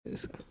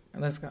Let's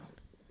go.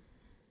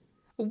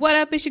 What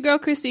up? It's your girl,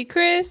 Chrissy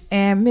Chris.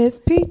 And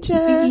Miss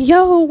Peaches.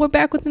 Yo, we're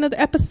back with another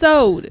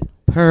episode.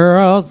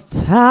 Pearl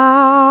Town.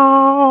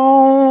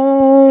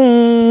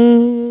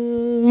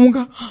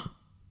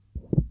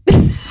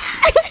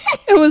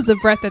 It was the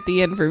breath at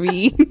the end for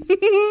me.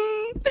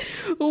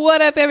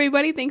 What up,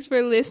 everybody? Thanks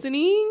for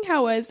listening.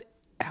 How is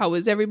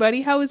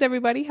everybody? How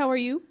are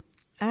you?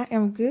 I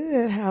am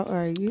good. How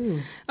are you?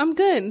 I'm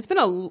good. It's been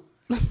a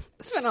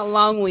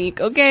long week,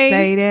 okay?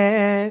 Say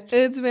that.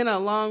 It's been a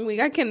long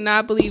week. I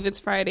cannot believe it's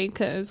Friday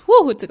because,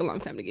 it took a long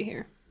time to get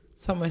here.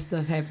 So much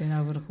stuff happened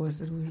over the course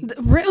of the week.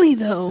 Really,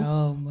 though?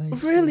 So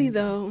much. Really,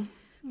 though?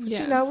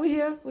 Yeah. You know, we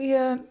here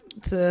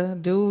to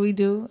do what we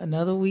do.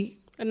 Another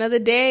week. Another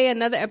day,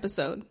 another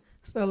episode.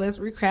 So let's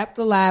recap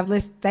the live.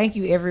 Let's thank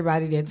you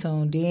everybody that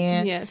tuned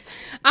in. Yes.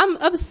 I'm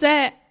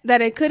upset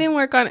that it couldn't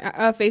work on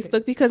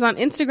Facebook because on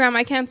Instagram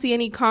I can't see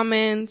any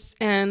comments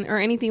or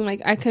anything.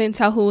 Like I couldn't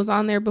tell who was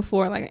on there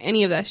before, like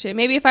any of that shit.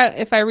 Maybe if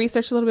I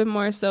researched a little bit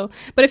more.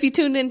 But if you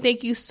tuned in,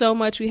 thank you so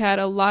much. We had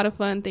a lot of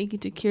fun. Thank you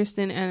to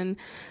Kirsten and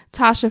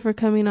Tasha for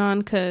coming on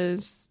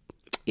because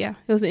it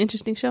was an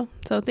interesting show.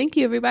 So thank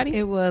you, everybody.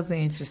 It was an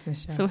interesting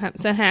show.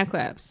 Some hand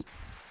claps.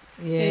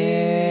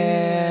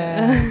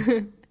 Yeah.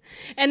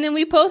 And then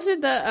we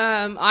posted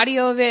the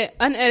audio of it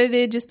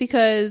unedited just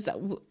because,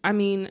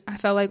 I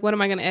felt like, what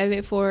am I going to edit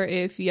it for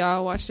if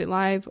y'all watched it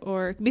live?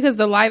 Or because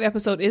the live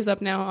episode is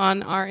up now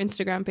on our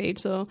Instagram page.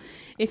 So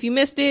if you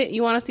missed it,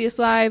 you want to see us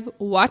live,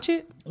 watch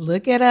it.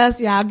 Look at us.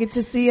 Y'all get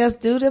to see us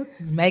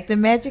make the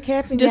magic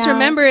happen. Just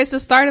remember, it's the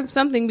start of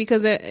something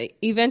because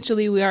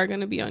eventually we are going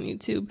to be on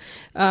YouTube.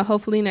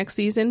 Hopefully next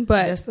season.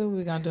 But that's what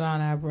we're going to do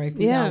on our break.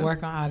 We're going to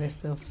work on all this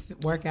stuff.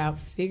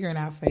 Figuring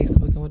out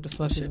Facebook and what the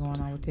fuck is going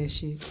on with that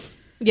shit.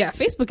 Yeah,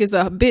 Facebook is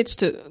a bitch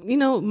to,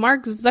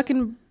 Mark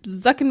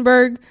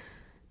Zuckerberg,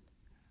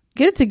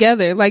 get it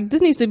together. Like,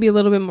 this needs to be a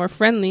little bit more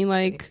friendly.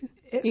 Like,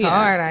 it's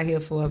hard out here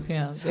for a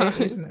pimp.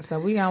 So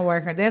we going to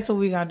work on, that's what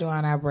we going to do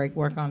on our break,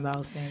 work on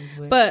those things.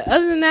 But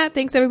other than that,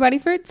 thanks everybody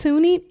for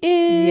tuning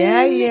in.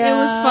 Yeah. It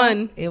was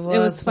fun. It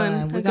was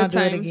fun. We're going to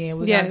do it again.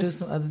 We're going to do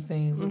some other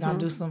things. We're going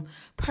to do some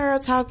Pearl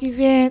Talk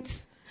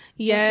events.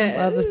 Yeah.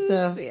 Some other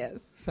stuff.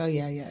 Yes. So,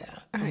 yeah.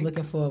 I'm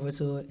looking forward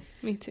to it.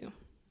 Me too.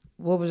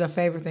 What was your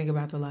favorite thing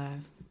about the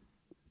live?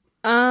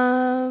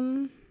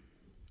 I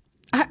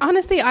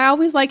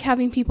always like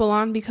having people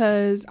on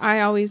because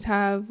I always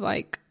have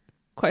like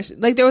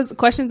questions. Like there was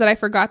questions that I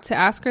forgot to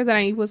ask her that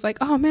I was like,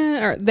 oh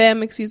man, or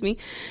them, excuse me,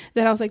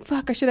 that I was like,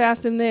 fuck, I should have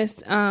asked them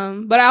this.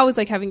 But I always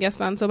like having guests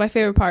on. So my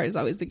favorite part is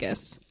always the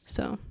guests.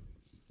 So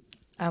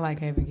I like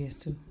having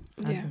guests too.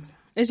 I think so.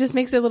 It just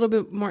makes it a little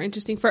bit more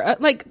interesting for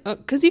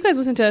because you guys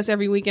listen to us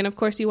every week, and of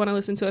course you want to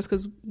listen to us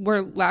because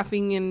we're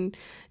laughing and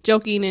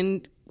joking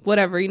and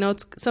whatever,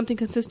 it's something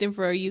consistent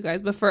for you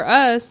guys. But for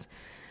us,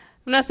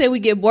 I'm not saying we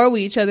get bored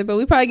with each other, but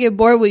we probably get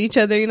bored with each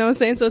other, you know what I'm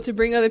saying? So to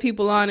bring other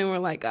people on and we're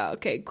like, oh,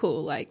 okay,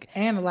 cool. Like,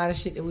 and a lot of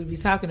shit that we be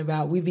talking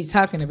about, you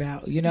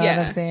know what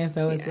I'm saying?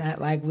 So it's not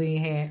like we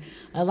had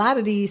a lot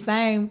of these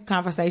same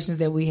conversations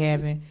that we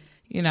having,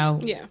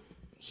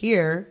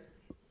 here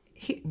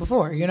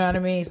before, you know what I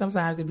mean?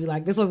 Sometimes it'd be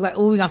like, this will be like,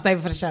 oh, we're going to save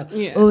it for the show.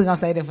 Yeah. Oh, we're going to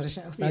save it for the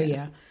show. So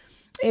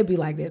it'd be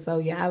like that.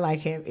 So I like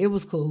having, it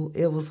was cool.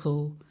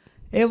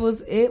 It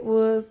was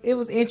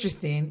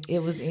interesting.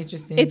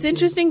 It's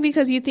interesting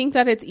because you think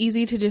that it's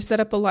easy to just set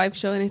up a live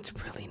show, and it's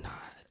really not.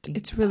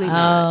 It's really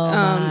not.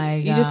 My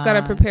God. You just got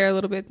to prepare a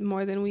little bit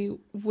more than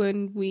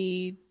when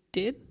we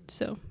did.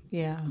 So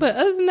yeah. But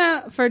other than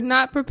that, for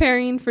not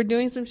preparing, for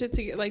doing some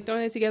shit like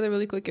throwing it together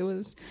really quick, it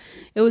was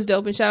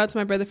dope. And shout out to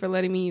my brother for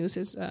letting me use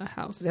his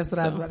house. That's what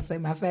I was about to say.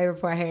 My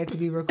favorite part had to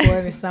be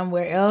recording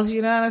somewhere else.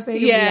 You know what I'm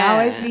saying? Yeah.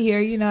 We always be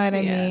here. You know what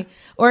I mean?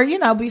 Or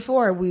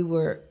before we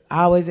were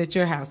always at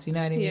your house, you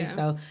know what I mean? Yeah.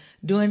 So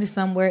doing it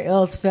somewhere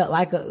else felt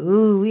like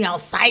we on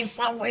site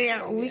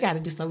somewhere. We got to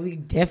do so. We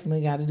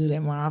definitely got to do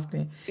that more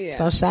often. Yeah.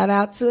 So shout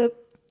out to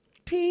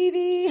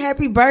PD.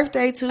 Happy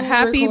birthday to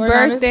Happy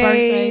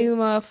birthday,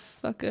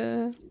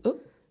 motherfucker.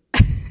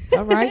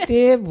 All right,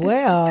 then.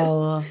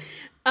 Well,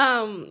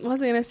 what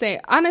was I gonna say?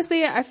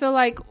 Honestly, I feel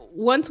like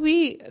once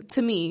we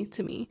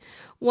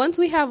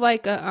have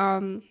like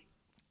a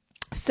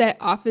set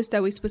office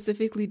that we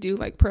specifically do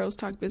like Pearls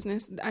Talk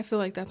Business, I feel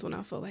like that's when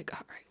I feel like,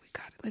 all right, we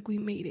got it. Like we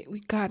made it.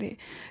 We got it.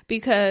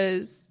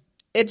 Because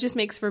it just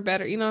makes for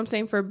better, you know what I'm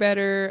saying? For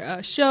better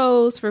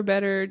shows, for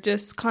better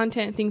just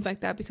content, things like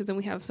that. Because then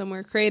we have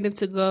somewhere creative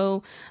to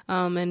go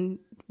and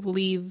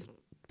leave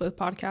the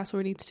podcast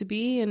where it needs to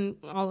be and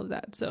all of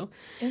that. So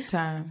in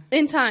time,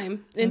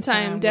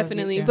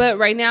 definitely. We'll but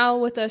right now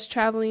with us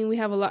traveling, we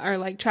have a lot, or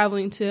like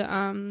traveling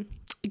to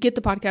get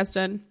the podcast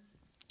done.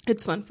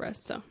 It's fun for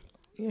us. So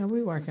yeah,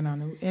 we're working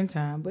on it in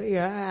time. But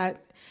yeah,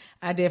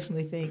 I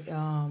definitely think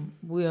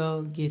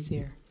we'll get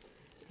there.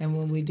 And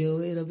when we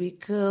do, it'll be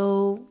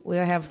cool.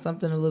 We'll have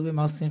something a little bit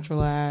more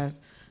centralized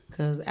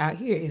because out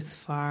here is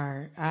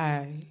far.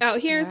 Out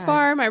here is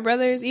far. My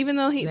brother's, even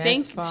though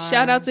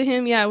shout out to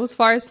him. Yeah, it was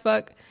far as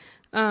fuck.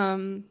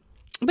 But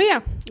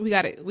yeah, we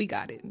got it. We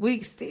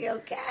still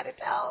got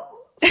it though.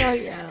 So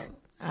yeah,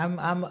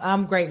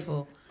 I'm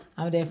grateful.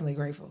 I'm definitely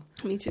grateful.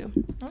 Me too.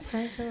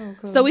 Okay,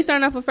 cool. So we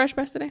starting off with fresh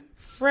press today.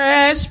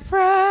 Fresh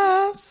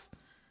press.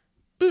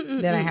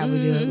 Then how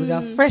we do it. We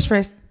go fresh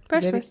press.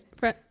 Fresh press.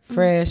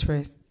 Fresh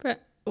press.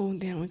 Oh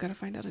damn, we gotta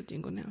find out a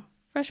jingle now.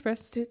 Fresh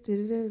press.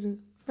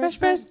 Fresh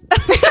press.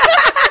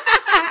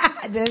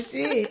 That's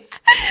it.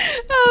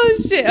 Oh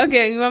shit.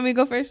 Okay, you want me to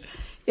go first?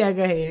 Yeah,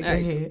 go ahead. Go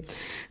ahead.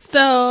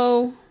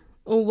 So,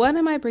 what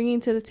am I bringing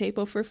to the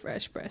table for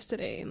fresh press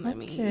today?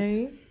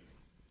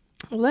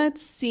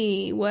 Let's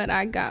see what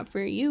I got for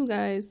you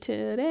guys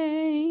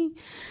today.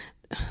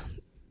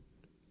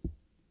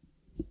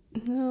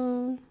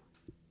 No.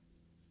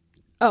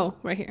 Oh,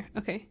 right here.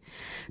 Okay.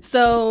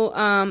 So,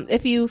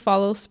 if you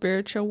follow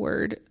Spiritual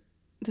Word,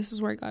 this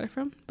is where I got it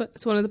from, but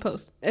it's one of the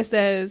posts. It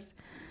says,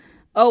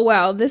 "Oh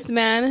wow, this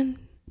man's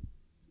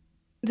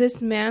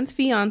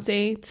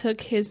fiance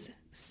took his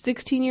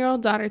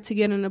 16-year-old daughter to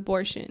get an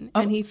abortion,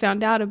 and he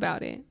found out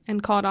about it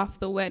and called off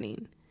the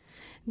wedding."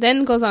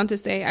 Then goes on to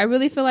say, "I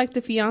really feel like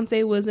the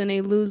fiance was in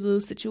a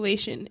lose-lose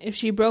situation. If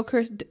she broke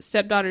her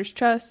stepdaughter's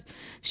trust,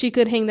 she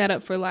could hang that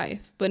up for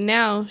life. But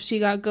now she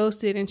got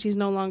ghosted and she's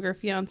no longer a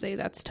fiance.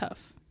 That's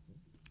tough."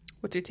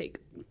 What's your take?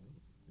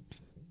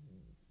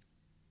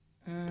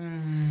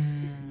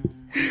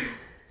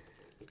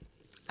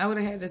 I would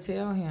have had to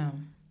tell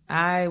him.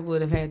 I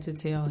would have had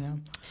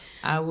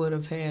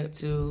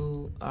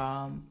to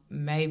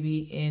maybe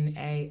in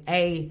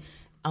a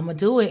I'm gonna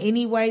do it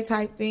anyway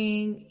type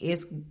thing.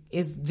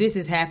 This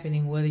is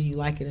happening whether you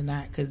like it or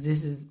not, because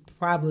this is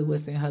probably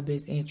what's in her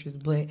best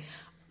interest. But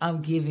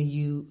I'm giving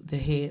you the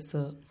heads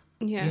up.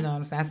 Yeah, you know what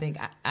I'm saying.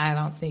 I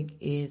don't think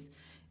it's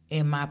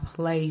in my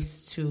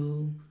place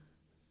to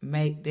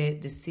make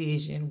that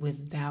decision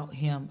without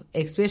him,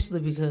 especially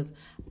because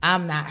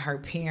I'm not her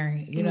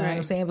parent. You know what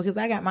I'm saying? Because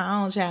I got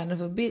my own child, and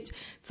if a bitch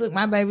took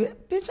my baby,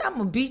 bitch, I'm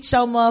gonna beat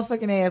your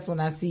motherfucking ass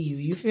when I see you.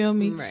 You feel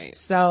me? Right.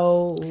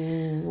 So,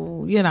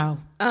 you know.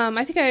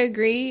 I think I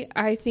agree.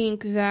 I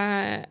think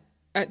that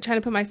trying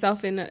to put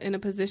myself in a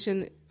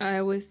position,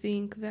 I would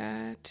think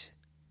that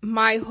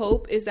my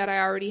hope is that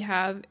I already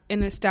have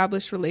an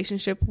established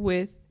relationship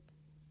with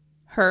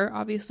her,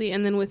 obviously,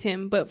 and then with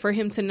him. But for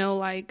him to know,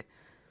 like,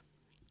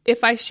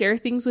 if I share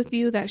things with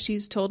you that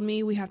she's told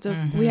me, we have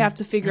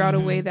to figure out a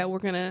way that we're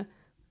gonna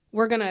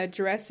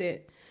address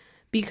it,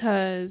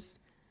 because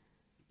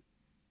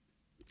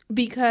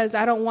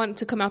I don't want it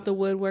to come out the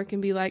woodwork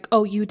and be like,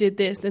 oh, you did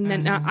this, and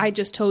then I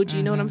just told you.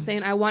 You know what I'm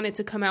saying? I want it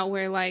to come out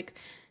where, like,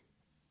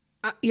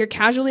 you're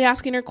casually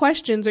asking her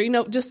questions, or, you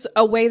know, just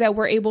a way that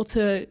we're able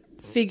to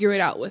figure it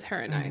out with her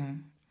and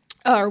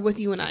I, or with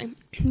you and I.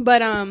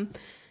 But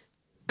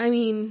I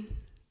mean,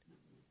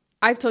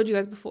 I've told you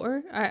guys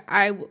before,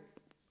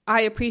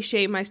 I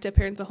appreciate my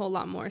step-parents a whole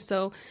lot more.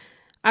 So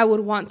I would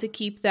want to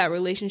keep that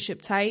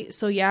relationship tight.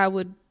 So yeah, I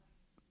would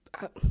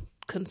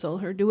console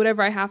her, do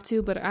whatever I have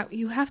to, but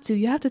you have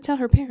to tell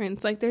her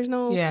parents. Like, there's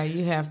no... Yeah,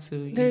 you have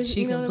to.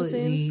 She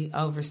completely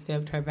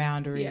overstepped her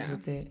boundaries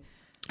with it.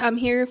 I'm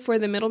here for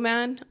the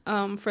middleman,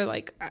 for,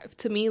 like,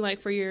 to me,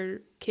 like, for your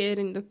kid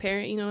and the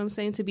parent, you know what I'm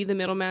saying? To be the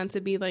middleman, to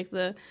be, like,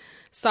 the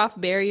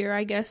soft barrier,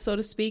 I guess, so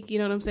to speak. You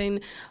know what I'm saying?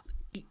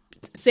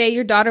 Say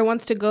your daughter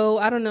wants to go,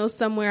 I don't know,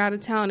 somewhere out of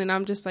town, and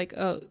I'm just like,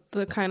 oh,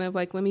 the kind of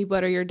like, let me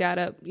butter your dad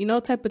up, you know,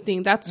 type of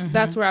thing. That's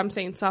where I'm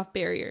saying soft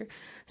barrier.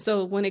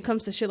 So when it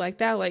comes to shit like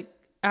that, like,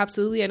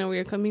 absolutely, I know where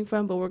you're coming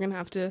from, but we're gonna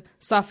have to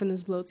soften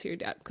this blow to your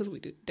dad, because we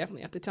do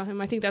definitely have to tell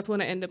him. I think that's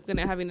when I end up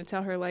having to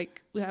tell her,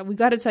 like, yeah, we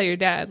got to tell your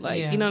dad,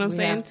 like, you know what I'm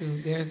saying? Have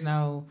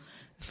to.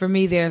 For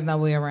me, there's no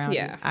way around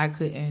it. I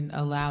couldn't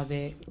allow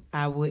that.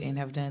 I wouldn't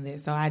have done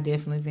that. So I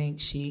definitely think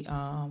she,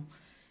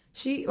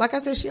 like I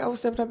said, she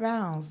overstepped her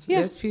bounds. Yeah.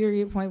 That's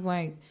period, point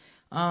blank.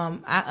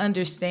 I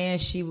understand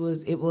it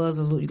was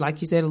like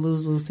you said, a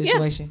lose-lose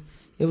situation.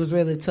 Yeah. It was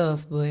really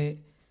tough, but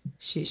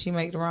she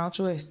made the wrong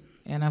choice.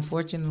 And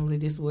unfortunately,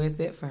 this is where it's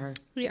set for her.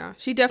 Yeah,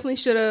 she definitely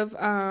should have.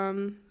 I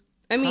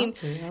mean,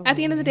 at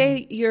the end of the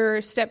day,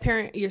 your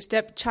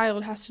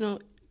stepchild has to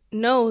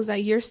knows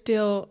that you're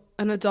still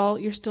an adult,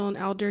 you're still an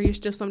elder, you're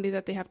still somebody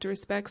that they have to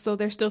respect. So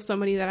there's still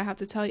somebody that I have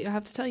to tell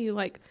you,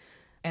 like,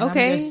 and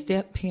okay, I'm your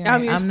step parent.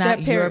 I'm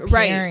not your parent.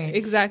 Right,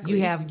 exactly.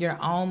 You have your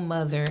own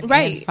mother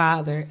and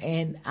father,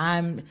 and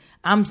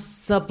I'm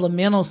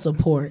supplemental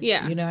support.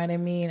 Yeah, you know what I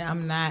mean.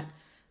 I'm not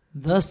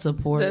the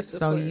support.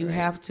 So you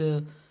have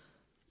to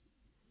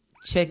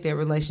check that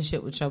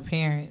relationship with your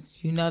parents.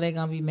 You know they're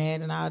gonna be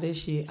mad and all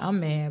this shit. I'm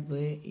mad,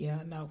 but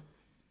yeah, no.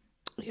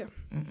 Yeah,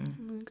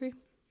 I agree.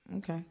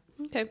 Okay.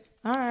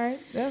 All right,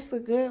 that's a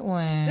good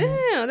one.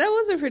 Yeah, that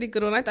was a pretty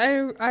good one. I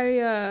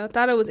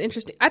thought it was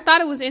interesting. I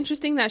thought it was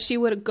interesting that she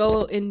would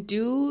go and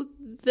do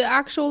the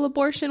actual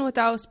abortion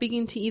without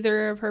speaking to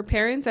either of her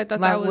parents. I thought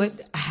like, that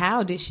was...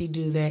 how did she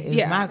do that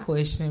is my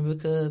question,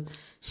 because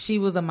she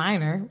was a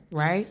minor,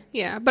 right?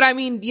 Yeah, but I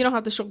mean, you don't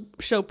have to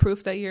show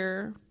proof that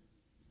you're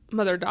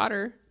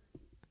mother-daughter.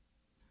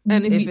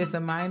 And if it's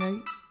a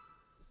minor...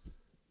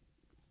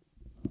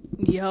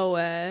 Yo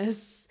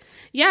ass.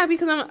 Yeah,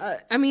 because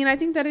I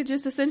think that it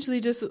just essentially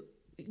just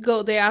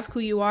they ask who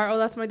you are. Oh,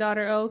 that's my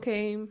daughter. Oh,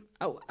 okay.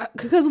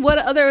 Because what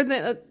are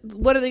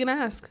they gonna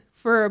ask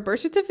for, a birth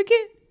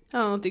certificate? I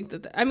don't think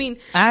that.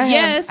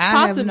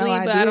 Possibly, no,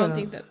 but I don't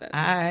think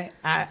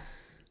that.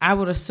 I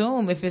would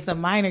assume if it's a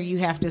minor, you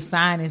have to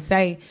sign and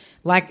say,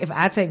 like, if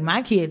I take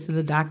my kid to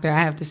the doctor, I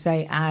have to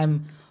say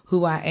I'm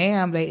who I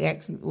am. They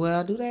ask me.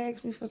 Well, do they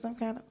ask me for some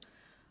kind of?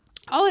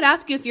 I would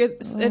ask you if you're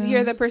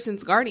the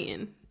person's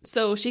guardian,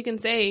 so she can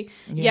say,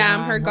 "Yeah,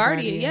 I'm her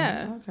guardian."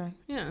 Yeah. Okay.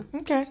 Yeah.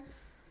 Okay.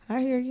 I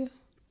hear you.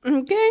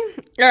 Okay.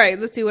 All right.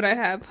 Let's see what I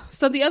have.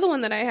 So the other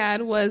one that I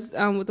had was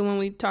with the one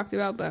we talked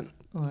about, but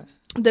what?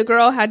 The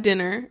girl had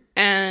dinner,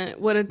 and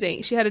what a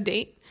date! She had a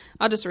date.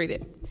 I'll just read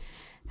it.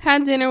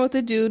 Had dinner with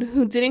a dude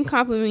who didn't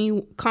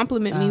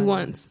compliment me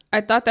once. I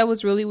thought that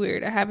was really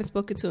weird. I haven't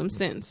spoken to him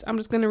since. I'm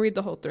just gonna read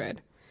the whole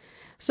thread.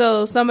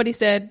 So somebody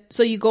said,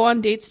 so you go on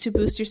dates to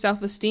boost your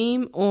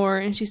self-esteem?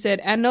 And she said,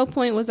 at no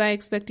point was I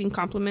expecting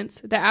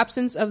compliments. The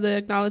absence of the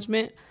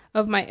acknowledgement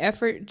of my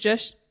effort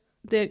just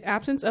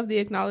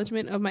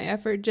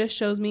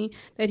shows me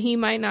that he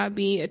might not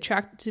be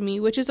attracted to me,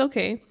 which is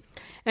okay.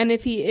 And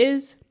if he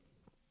is,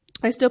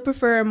 I still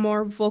prefer a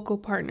more vocal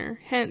partner.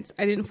 Hence,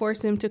 I didn't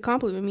force him to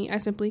compliment me. I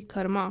simply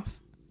cut him off.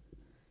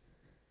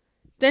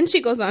 Then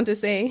she goes on to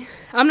say,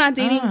 I'm not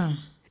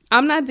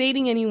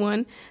dating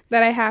anyone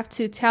that I have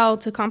to tell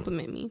to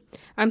compliment me.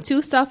 I'm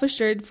too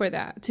self-assured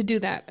to do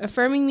that.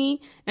 Affirming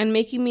me and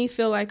making me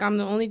feel like I'm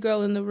the only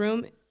girl in the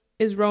room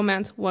is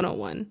romance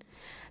 101.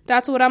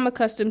 That's what I'm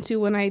accustomed to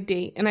when I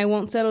date, and I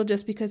won't settle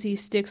just because he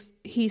ticks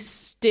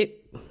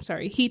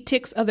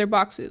other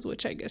boxes,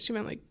 which I guess she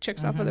meant like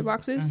checks off other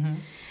boxes. Mm-hmm.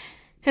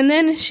 And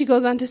then she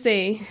goes on to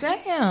say,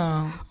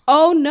 damn.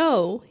 Oh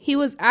no, he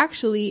was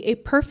actually a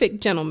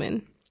perfect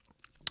gentleman.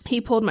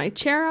 He pulled my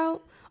chair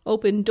out,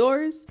 opened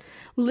doors,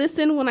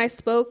 listened when I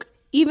spoke,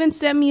 even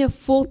sent me a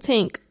full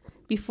tank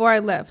before I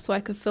left so I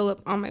could fill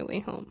up on my way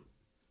home.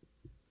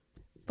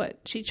 But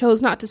she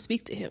chose not to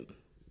speak to him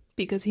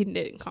because he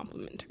didn't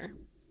compliment her.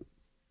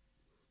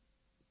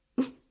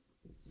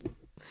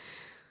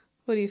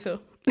 What do you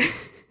feel?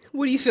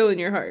 What do you feel in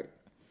your heart?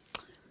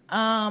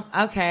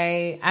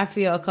 Okay, I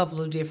feel a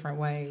couple of different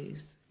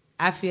ways.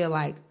 I feel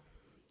like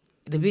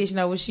the bitch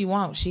know what she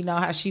wants. She know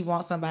how she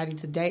wants somebody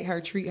to date her,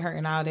 treat her,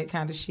 and all that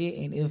kind of shit.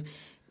 And if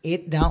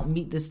it don't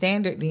meet the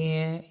standard,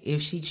 then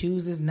if she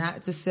chooses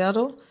not to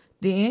settle,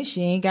 then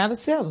she ain't got to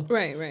settle.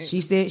 Right.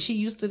 She said she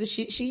used to the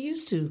shit she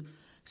used to.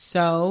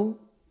 So,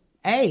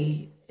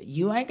 hey,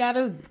 you ain't got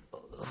to...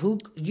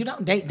 you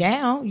don't date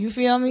down, you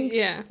feel me?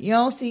 Yeah. You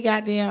don't see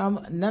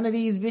goddamn none of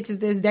these bitches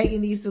that's dating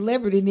these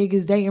celebrity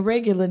niggas dating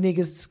regular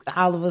niggas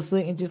all of a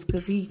sudden just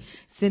because he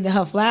sending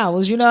her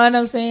flowers. You know what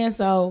I'm saying?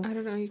 So I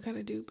don't know, you kind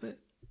of do, but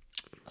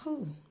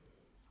who?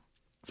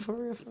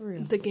 For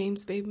real. The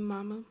Game's baby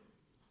mama.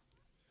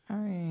 I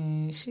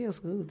mean, she a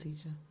school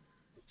teacher.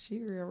 She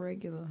real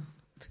regular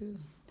too.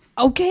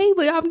 Okay,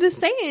 but I'm just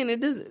saying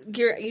it does.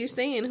 You're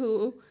saying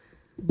who?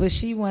 But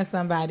she wants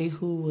somebody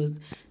who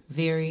was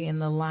very in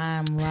the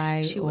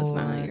limelight. She was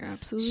not. You're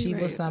absolutely she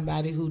right. was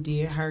somebody who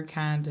did her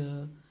kind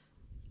of.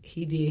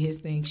 He did his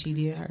thing. She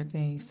did her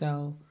thing.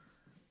 So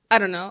I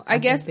don't know. I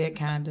guess that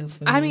kind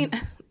of. I mean,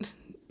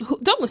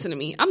 don't listen to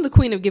me. I'm the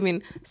queen of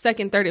giving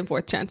second, third, and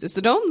fourth chances.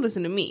 So don't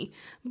listen to me.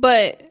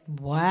 But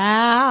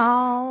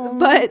wow.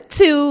 But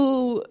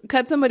to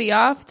cut somebody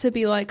off to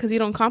be like, because you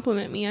don't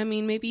compliment me. I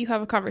mean, maybe you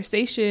have a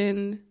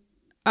conversation.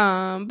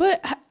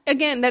 But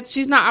again,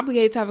 she's not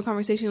obligated to have a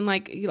conversation.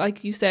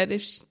 Like you said,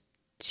 if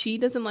she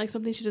doesn't like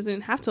something, she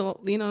doesn't have to,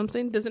 you know what I'm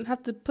saying? Doesn't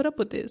have to put up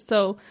with it.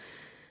 So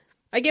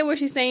I get what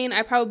she's saying.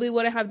 I probably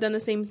wouldn't have done the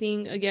same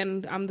thing.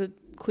 Again, I'm the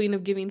queen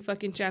of giving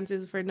fucking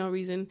chances for no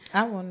reason.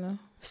 I want to.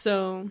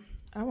 So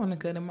I want to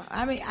cut him off.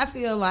 I mean, I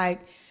feel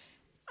like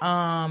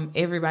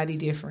everybody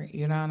different.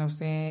 You know what I'm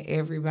saying?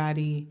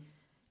 Everybody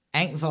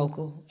ain't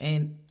vocal.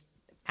 And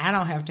I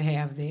don't have to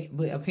have that.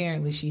 But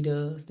apparently she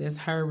does. That's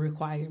her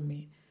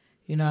requirement.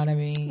 You know what I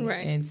mean?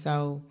 Right. And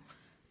so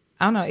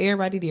I don't know.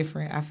 Everybody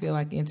different. I feel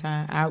like in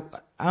time, I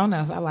don't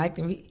know if I liked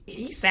him.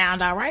 He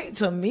sound all right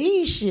to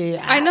me. Shit.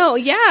 I know.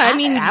 Yeah. I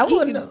mean, I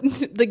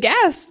wouldn't. The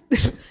gas.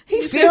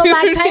 He filled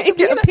my tank.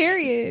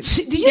 Period.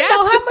 Do you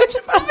know how much?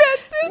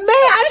 Man,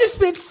 I just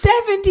spent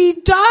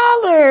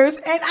 $70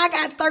 and I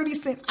got 30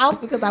 cents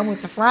off because I went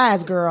to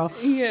Fry's, girl.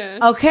 Yeah.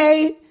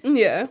 Okay.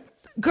 Yeah.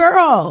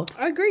 Girl.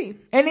 I agree.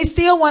 And he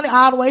still wanted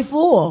all the way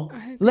full.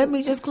 Let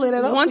me just clear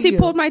that up. Once he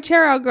pulled my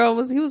chair out, girl,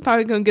 he was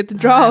probably going to get the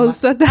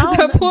draws at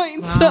that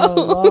point. So.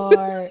 Oh,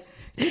 Lord.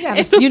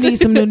 You need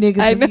some new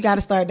niggas. You got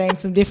to start dating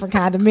some different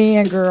kind of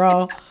men,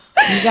 girl.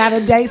 You got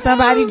to date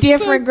somebody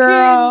different,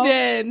 girl.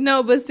 Dead.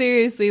 No, but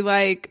seriously,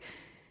 like,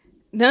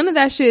 none of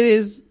that shit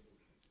is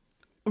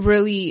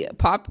really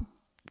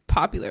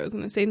popular. I was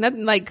going to say,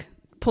 nothing like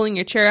pulling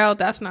your chair out.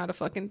 That's not a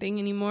fucking thing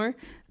anymore.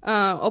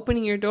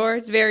 Opening your door.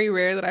 It's very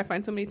rare that I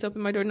find somebody to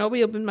open my door.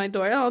 Nobody opened my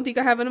door. I don't think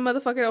I have a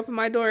motherfucker open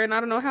my door and I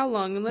don't know how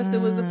long, unless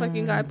it was the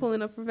fucking guy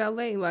pulling up for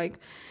valet. Like,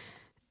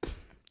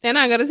 and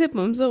I gotta tip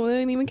him, so it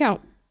didn't even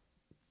count.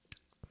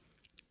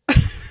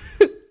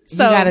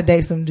 So you gotta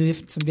date some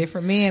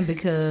different men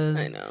because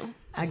I know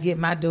I get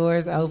my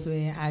doors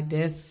open. I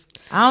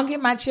don't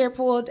get my chair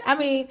pulled. I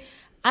mean,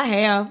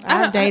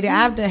 I've dated.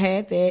 I've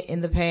had that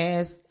in the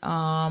past.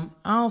 I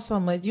don't so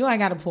much. You ain't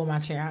got to pull my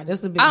chair out.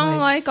 That's a big. I don't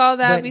like all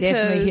that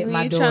because hit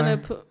my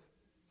door.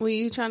 When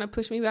you trying to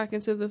push me back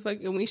into the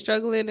fucking, we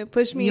struggling to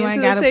push me you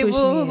into ain't the table. Push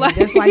me like,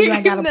 that's why you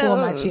ain't gotta pull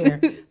my chair.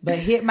 But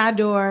hit my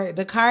door,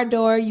 the car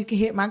door. You can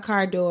hit my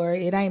car door.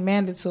 It ain't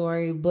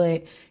mandatory,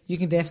 but you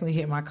can definitely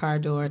hit my car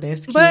door.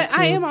 That's cute but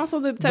too. I am also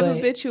the type of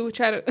bitch who would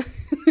try to.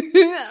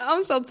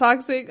 I'm so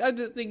toxic. I'm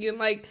just thinking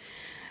like.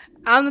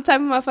 I'm the type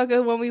of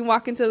motherfucker when we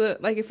walk into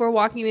if we're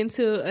walking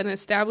into an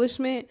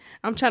establishment,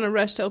 I'm trying to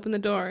rush to open the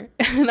door.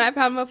 And I've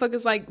had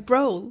motherfuckers like,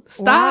 bro,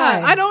 stop.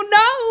 Why? I don't know.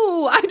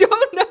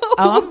 Oh,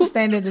 I'm going to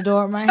stand at the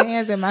door with my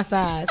hands at my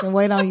sides and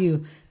wait on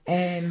you.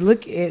 And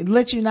let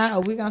you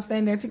know, we're going to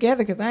stand there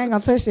together because I ain't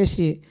going to touch that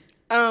shit.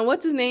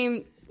 What's his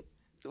name?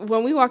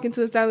 When we walk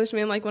into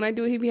establishment, like when I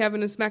do it, he be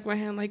having to smack my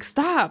hand like,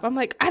 stop. I'm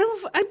like,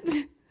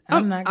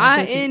 I'm not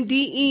gonna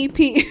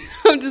INDEP.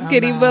 I'm just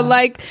kidding, but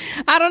like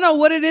I don't know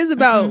what it is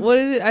about. What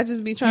it is, I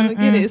just be trying to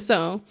get it.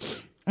 So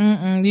you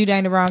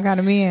ain't the wrong kind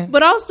of man.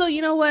 But also,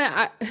 you know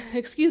what?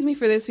 Excuse me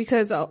for this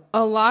because a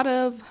lot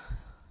of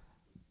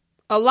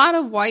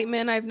white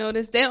men I've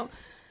noticed they don't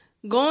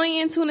going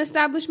into an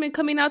establishment,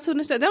 coming out to an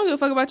establishment. They don't give a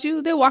fuck about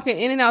you. They're walking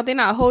in and out. They're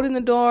not holding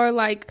the door.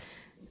 Like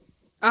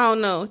I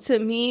don't know. To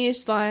me,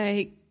 it's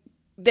like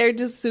they're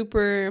just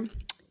super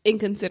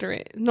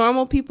inconsiderate.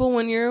 Normal people,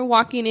 when you're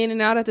walking in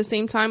and out at the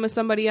same time as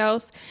somebody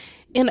else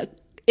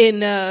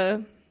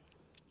we're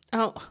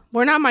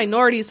not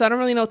minorities, so I don't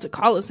really know what to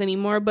call us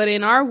anymore, but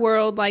in our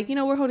world, like, you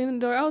know, we're holding the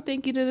door, oh,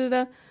 thank you,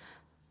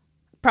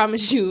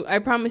 I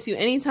promise you,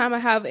 anytime I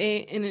have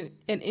an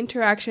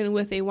interaction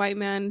with a white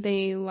man,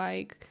 they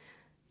like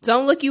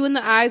don't look you in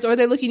the eyes, or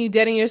they're looking you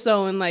dead in your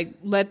soul and like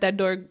let that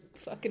door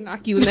fucking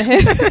knock you in the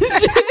head.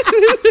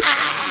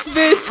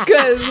 Bitch,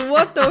 cause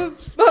what the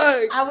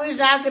fuck? I wish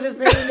I could have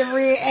seen the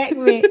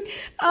reenactment.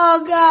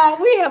 Oh God,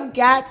 we have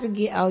got to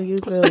get on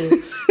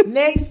YouTube.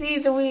 Next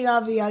season we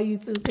gonna be on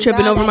YouTube.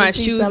 Tripping over my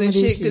shoes and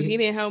shit because he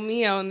didn't help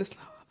me out on this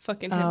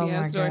fucking heavy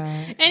ass door.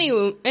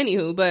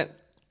 Anywho, but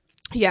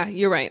yeah,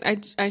 you're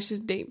right. I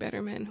should date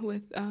better men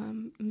with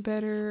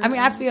better. I mean,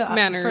 I feel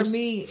manners. For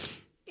me,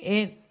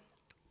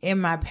 in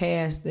my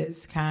past,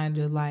 that's kind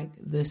of like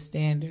the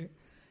standard.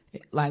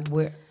 Like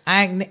where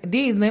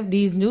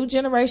these new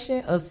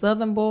generation of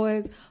Southern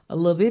boys a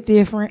little bit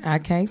different. I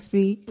can't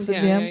speak for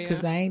them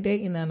because I ain't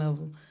dating none of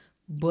them.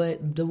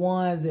 But the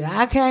ones that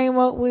I came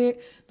up with,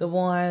 the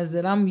ones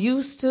that I'm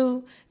used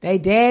to, they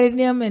dadded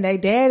them and they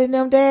dadded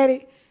them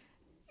daddy.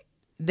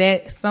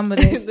 That some of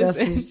that stuff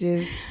is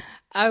just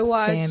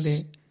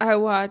standard. I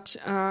watch.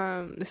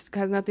 This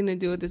has nothing to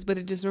do with this, but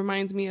it just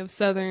reminds me of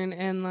Southern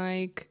and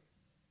like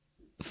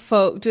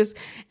folk. Just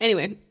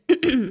anyway.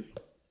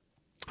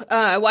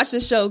 I watched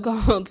a show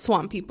called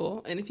Swamp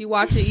People, and if you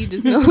watch it, you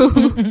just know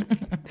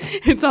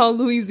it's all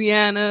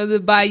Louisiana, the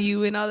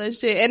Bayou, and all that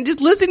shit. And just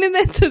listening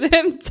to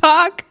them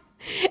talk,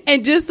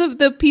 and just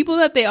the people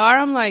that they are,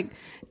 I'm like,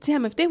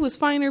 damn, if they was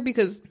finer,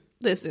 because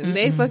listen,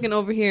 they fucking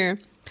over here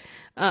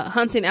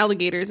hunting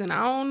alligators, and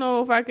I don't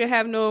know if I could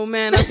have no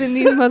man up in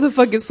these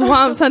motherfucking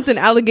swamps hunting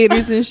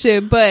alligators and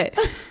shit, but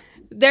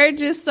they're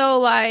just so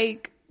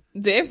like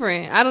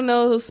different. I don't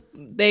know.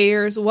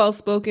 They're well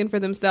spoken for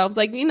themselves.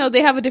 Like, you know,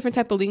 they have a different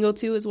type of lingo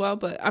too as well.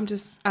 But I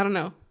don't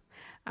know.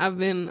 I've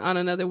been on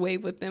another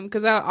wave with them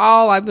because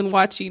all I've been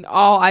watching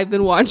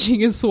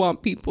is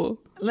Swamp People.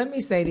 Let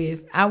me say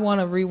this. I want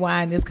to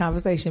rewind this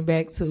conversation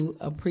back to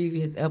a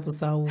previous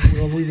episode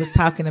where we was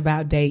talking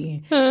about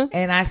dating,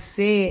 and I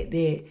said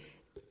that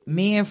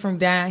men from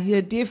down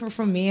here different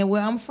from men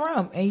where I'm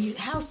from. And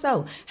how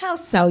so?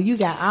 You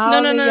got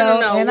all no.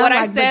 And what I'm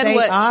I like, said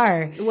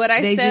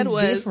they said just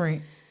was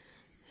different.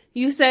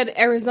 You said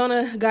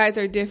Arizona guys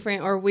are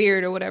different or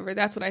weird or whatever.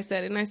 That's what I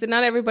said. And I said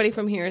not everybody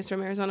from here is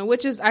from Arizona,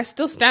 which is, I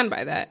still stand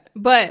by that.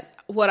 But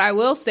what I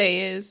will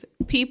say is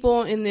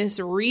people in this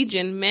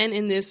region, men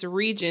in this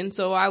region,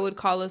 so I would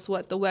call us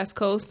the West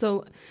Coast.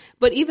 So,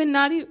 but even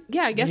not,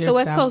 I guess the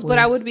West Coast, but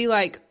I would be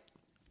like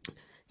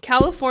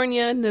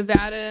California,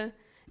 Nevada,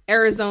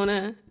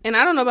 Arizona, and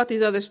I don't know about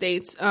these other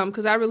states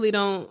because I really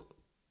don't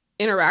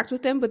interact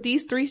with them. But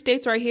these 3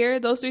 states right here,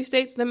 those 3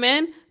 states, the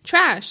men,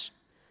 trash.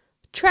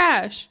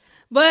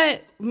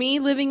 But me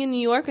living in New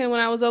York, and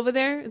when I was over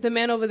there, the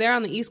men over there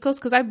on the East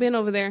Coast, because I've been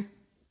over there,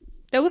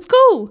 that was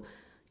cool.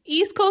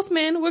 East Coast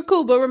men were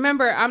cool. But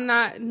remember, I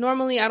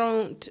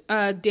don't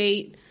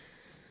date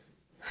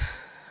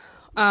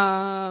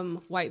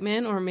white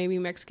men or maybe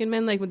Mexican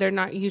men. Like, they're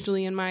not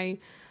usually in my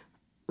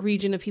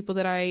region of people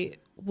that I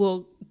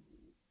will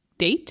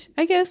date,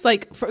 I guess.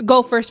 Like,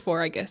 go first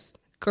for, I guess.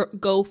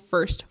 Go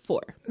first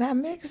for. Not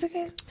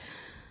Mexicans?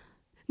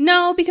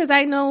 No, because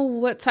I know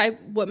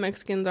what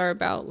Mexicans are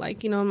about,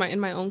 like, you know, in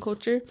my own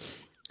culture.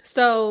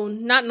 So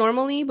not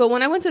normally, but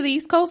when I went to the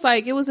East Coast,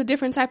 like, it was a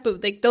different type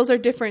of, like, those are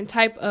different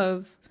type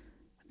of,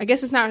 I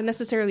guess it's not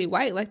necessarily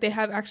white. Like, they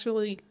have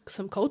actually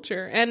some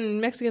culture,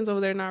 and Mexicans over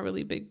there are not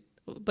really big.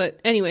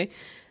 But anyway,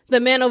 the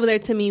men over there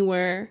to me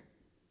were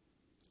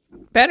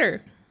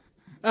better.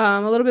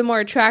 A little bit more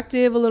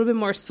attractive, a little bit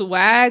more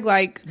swag,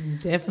 like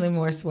definitely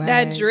more swag.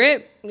 That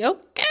drip,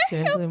 okay,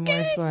 definitely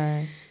more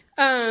swag.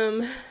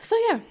 So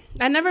yeah,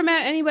 I never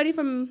met anybody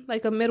from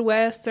like a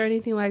Midwest or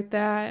anything like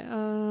that.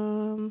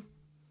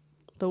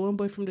 The one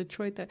boy from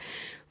Detroit that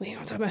we ain't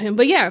gonna talk about him,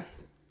 but yeah.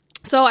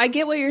 So I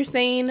get what you're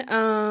saying,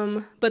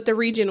 but the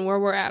region where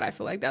we're at, I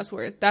feel like that's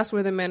where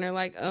the men are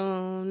like,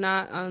 oh,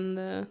 not on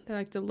they're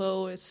like the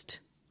lowest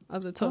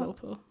of the total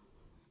pool.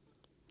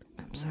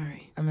 I'm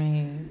sorry. I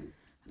mean.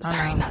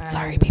 Sorry, not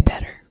sorry. Be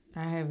better.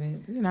 I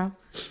haven't, you know.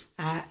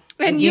 I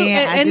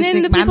just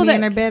think the people my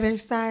men are better.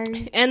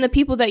 Sorry. And the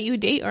people that you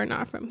date are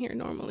not from here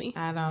normally.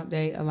 I don't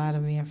date a lot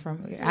of men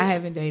from here. I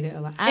haven't dated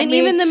a lot.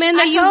 Even the men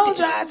that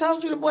I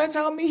told you the boy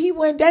told me he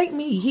wouldn't date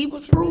me. He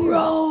was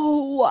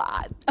bro.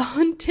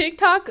 On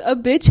TikTok, a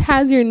bitch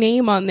has your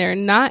name on there,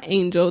 not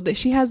Angel. That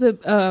she has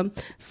a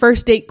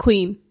first date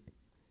queen.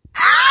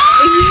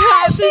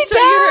 Ah, she does.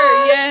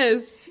 Her.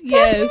 Yes.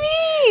 That's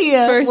me.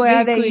 First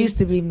date that queen. Used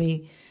to be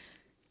me.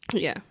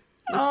 Yeah,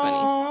 that's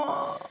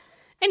funny.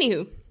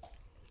 Anywho,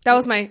 that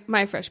was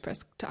my fresh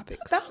press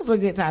topics. Those were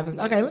good topics.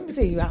 Okay, let me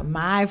tell you about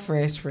my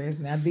fresh press.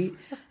 Now,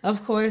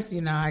 of course,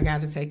 you know, I got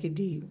to take it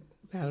deep.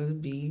 That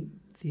would be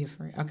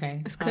different.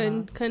 Okay. It's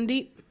cutting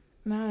deep?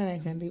 No, it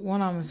ain't cutting deep.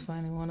 One of them is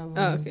funny. One of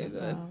them okay,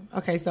 good.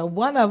 Okay, so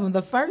one of them,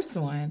 the first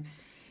one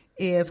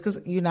is,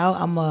 because, you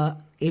know,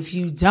 if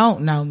you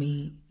don't know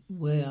me,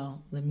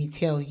 well, let me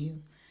tell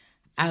you.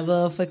 I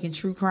love fucking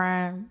true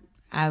crime.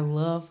 I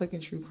love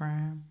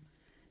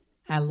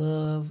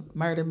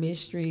murder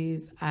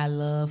mysteries. I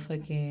love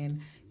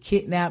fucking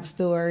kidnap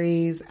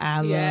stories.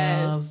 I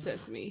love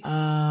that's me.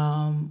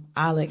 all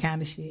that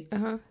kind of shit.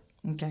 Uh-huh.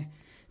 Okay.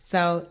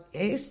 So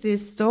it's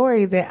this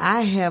story that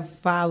I have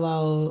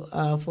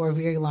followed for a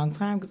very long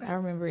time because I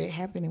remember it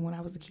happening when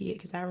I was a kid.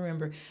 Because I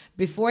remember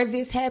before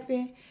this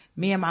happened,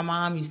 me and my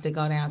mom used to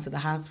go down to the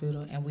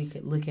hospital and we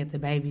could look at the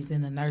babies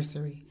in the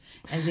nursery.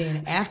 And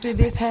then after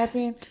this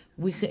happened,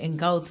 we couldn't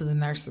go to the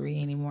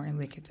nursery anymore and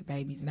look at the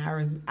babies.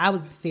 And I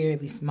was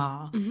fairly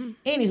small. Mm-hmm.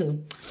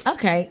 Anywho,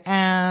 okay.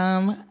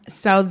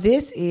 So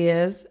this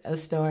is a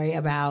story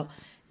about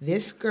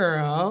this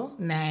girl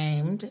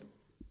named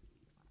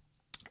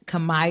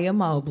Kamaya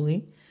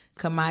Mobley.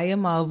 Kamaya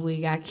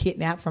Mobley got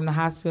kidnapped from the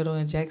hospital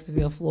in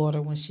Jacksonville,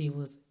 Florida when she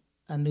was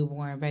a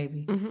newborn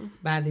baby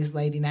by this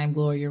lady named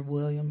Gloria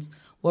Williams.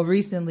 Well,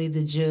 recently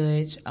the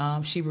judge,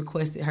 she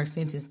requested her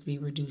sentence to be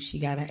reduced. She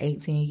got an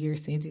 18-year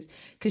sentence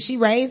because she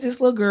raised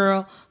this little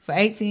girl for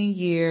 18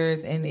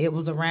 years. And it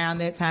was around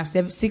that time,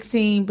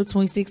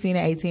 between 16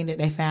 and 18, that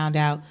they found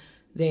out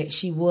that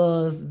she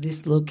was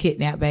this little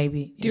kidnapped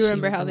baby. Do you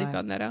remember how they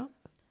found that out?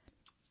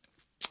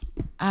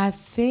 I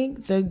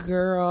think the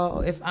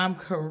girl, if I'm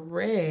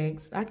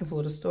correct, I can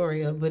pull the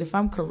story up, but if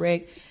I'm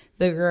correct,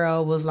 the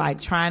girl was like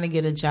trying to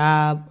get a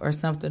job or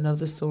something of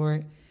the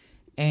sort.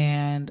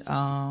 And,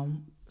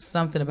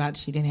 something about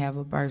she didn't have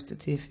a birth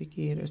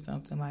certificate or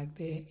something like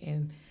that,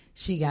 and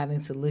she got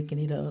into looking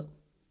it up,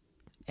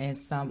 and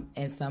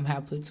somehow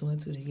put two and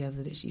two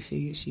together that she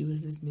figured she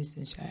was this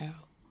missing child.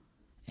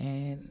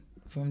 And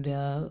from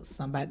there,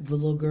 the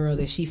little girl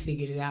that she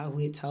figured it out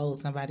with told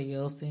somebody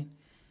else, and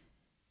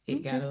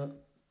it got up.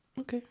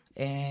 Okay.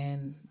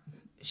 And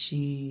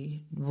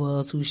she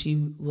was who she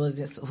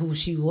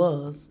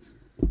was.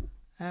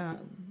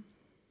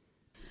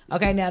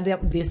 Okay, now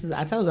this is,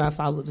 I told you I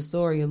followed the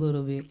story a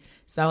little bit.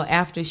 So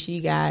after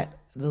the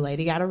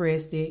lady got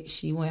arrested,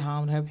 she went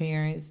home to her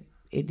parents.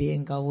 It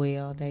didn't go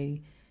well.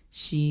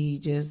 She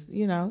just,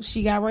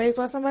 she got raised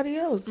by somebody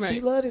else. Right.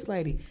 She loved this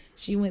lady.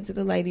 She went to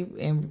the lady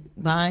and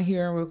bond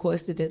hearing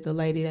requested that the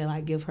lady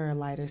give her a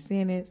lighter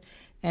sentence,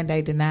 and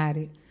they denied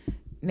it.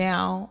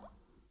 Now,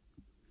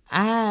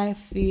 I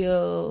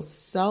feel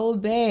so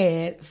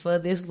bad for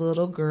this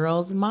little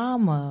girl's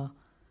mama,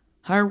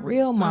 her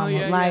real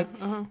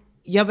mama.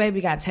 Your baby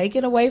got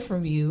taken away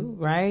from you,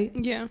 right?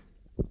 Yeah.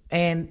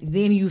 And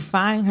then you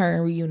find her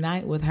and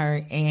reunite with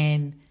her,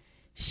 and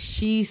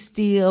she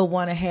still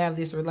want to have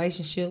this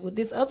relationship with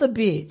this other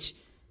bitch.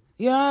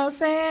 You know what I'm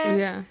saying?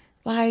 Yeah.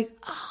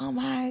 Oh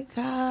my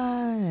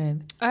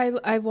God.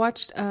 I've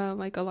watched a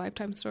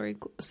Lifetime story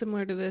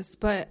similar to this,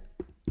 but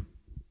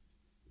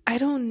I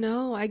don't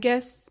know. I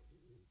guess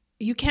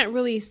you can't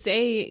really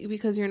say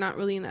because you're not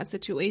really in that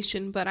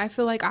situation, but I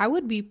feel like I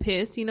would be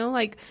pissed,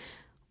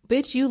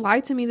 bitch, you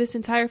lied to me this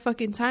entire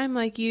fucking time.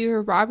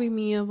 You're robbing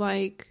me of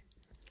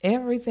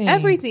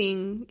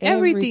everything,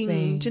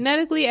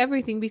 genetically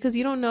everything, because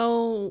you don't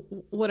know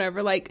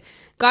whatever.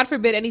 God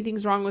forbid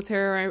anything's wrong with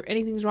her or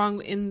anything's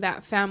wrong in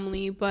that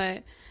family.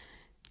 But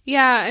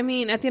yeah, I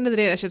mean, at the end of the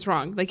day, that shit's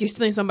wrong. You're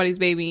stealing somebody's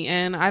baby,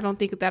 and I don't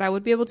think that I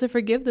would be able to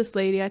forgive this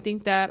lady. I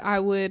think that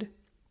I would.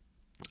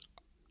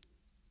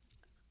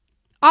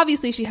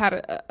 Obviously, she had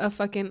a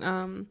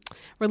fucking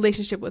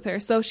relationship with her,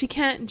 so she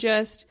can't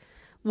just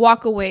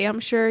walk away. I'm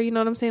sure, you know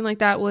what I'm saying?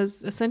 That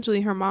was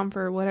essentially her mom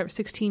for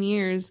 16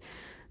 years.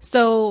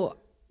 So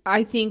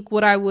I think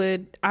what I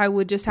would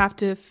just have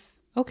to,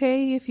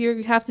 if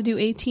you have to do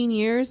 18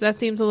 years, that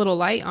seems a little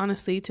light,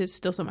 honestly, to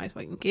steal somebody's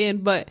fucking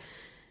kid. But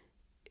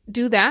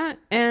do that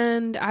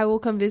and I will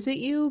come visit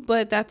you,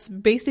 but that's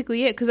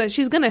basically it, because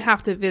she's gonna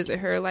have to visit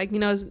her, like, you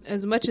know,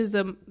 as much as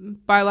the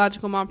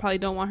biological mom probably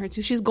don't want her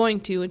to, she's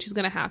going to, and she's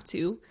gonna have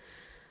to.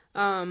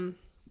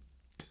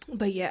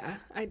 But yeah,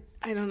 I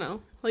don't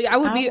know, like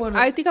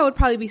I think I would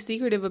probably be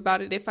secretive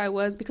about it if I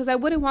was, because I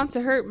wouldn't want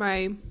to hurt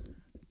my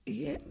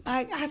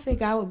I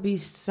think I would be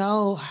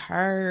so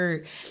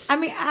hurt. I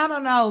mean, I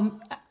don't know.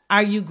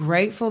 Are you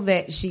grateful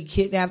that she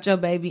kidnapped your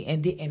baby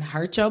and didn't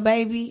hurt your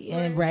baby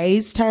and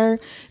raised her?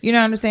 You know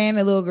what I'm saying?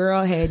 The little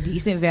girl had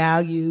decent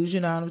values. You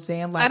know what I'm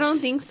saying? Like, I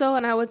don't think so.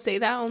 And I would say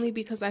that only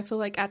because I feel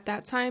like at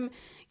that time,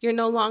 it's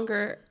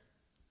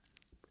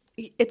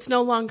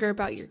no longer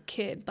about your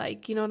kid.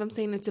 Like, you know what I'm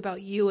saying? It's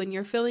about you and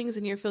your feelings.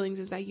 And your feelings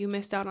is that you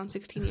missed out on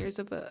 16 years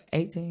of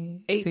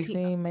 18,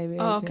 16, maybe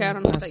 18. Oh, okay. I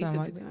don't know. I thought you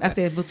said 16. I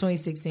said between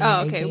 16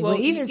 and 18. Well,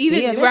 but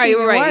even right.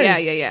 worse.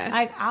 Yeah.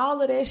 Like,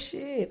 all of that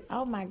shit.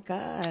 Oh, my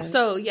God.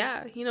 So,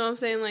 yeah. You know what I'm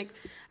saying? Like,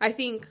 I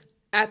think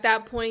at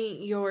that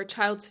point, your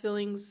child's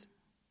feelings,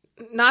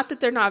 not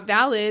that they're not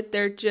valid,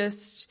 they're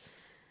just,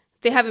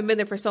 they haven't been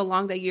there for so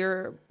long that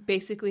you're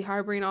basically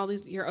harboring all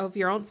these of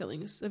your own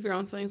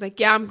feelings. Like,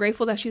 yeah, I'm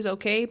grateful that she's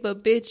okay,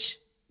 but bitch,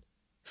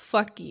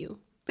 fuck you.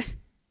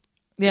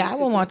 Yeah, I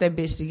wouldn't want that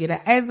bitch to get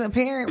out. As a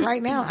parent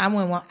right now,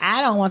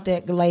 I don't want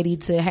that lady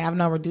to have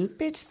no reduced.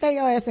 Bitch, stay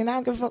your ass in. I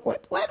don't give a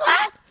fuck what?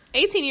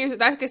 18 years,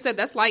 like I said,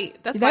 that's light.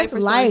 That's light for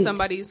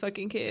somebody's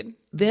fucking kid.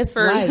 This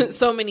for light.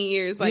 So many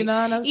years. Like, you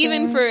know what I'm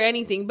even saying? For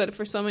anything, but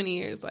for so many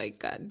years, like,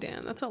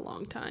 goddamn, that's a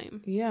long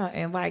time. Yeah,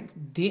 and like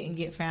didn't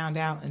get found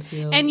out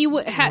until. And you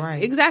would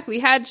exactly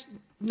had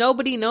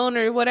nobody known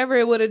or whatever,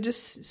 it would have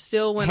just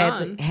still went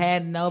on.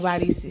 Had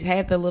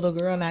the little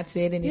girl not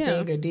said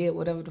anything or did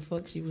whatever the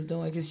fuck she was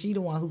doing, because she the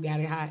one who got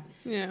it hot.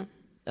 Yeah.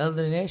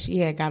 Other than that, she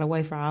had got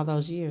away for all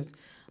those years.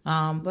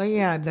 But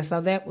yeah,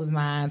 so that was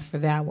mine for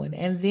that one.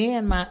 And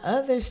then my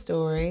other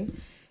story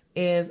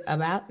is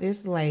about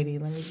this lady.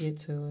 Let me get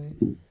to it.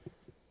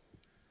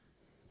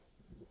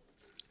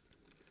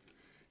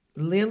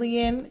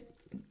 Lillian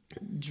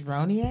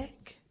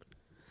Droniak,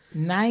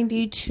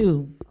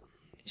 92.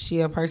 She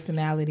a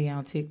personality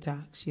on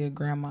TikTok. She a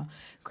grandma.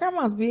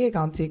 Grandma's big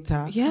on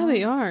TikTok. Yeah,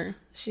 they are.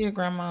 She a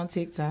grandma on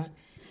TikTok.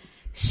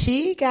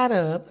 She got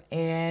up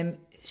and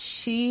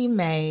she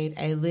made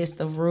a list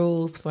of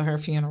rules for her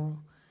funeral.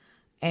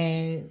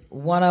 And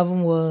one of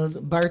them was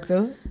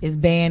Bertha is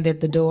banned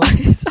at the door.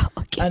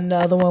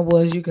 Another one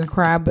was you can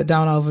cry but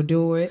don't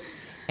overdo it.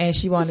 And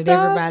she wanted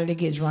everybody to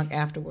get drunk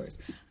afterwards.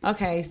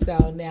 Okay,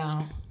 so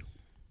now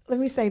let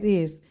me say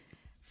this.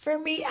 For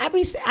me,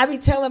 I be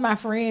telling my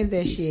friends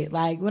that shit.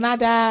 Like, when I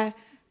die,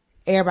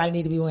 everybody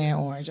need to be wearing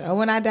orange. Or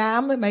when I die,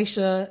 I'm gonna make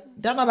sure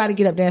don't nobody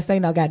get up there and say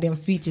no goddamn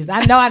speeches.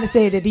 I know I done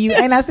said that to you.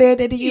 Ain't I said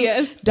that to you?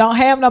 Yes. Don't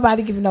have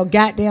nobody giving no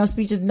goddamn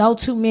speeches. No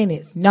 2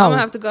 minutes. No. I'm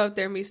gonna have to go up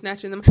there and be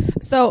snatching them.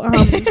 So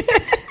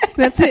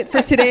that's it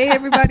for today,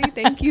 everybody.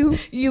 Thank you.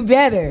 You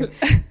better.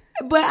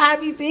 But I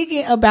be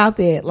thinking about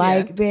that.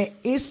 Like, that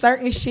it's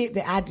certain shit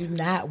that I do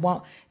not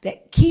want.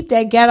 That keep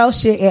that ghetto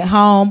shit at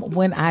home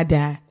when I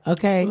die.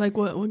 Okay? Like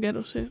what? What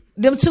ghetto shit?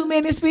 Them 2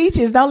 minute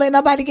speeches. Don't let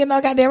nobody get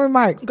no goddamn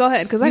remarks. Go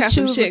ahead, because I got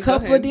some shit. Choose a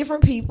couple of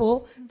different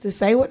people to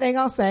say what they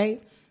gonna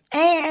say.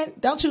 And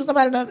don't choose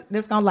somebody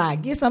that's gonna lie.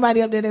 Get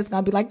somebody up there that's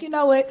gonna be like, you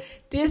know what?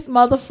 This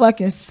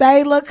motherfucking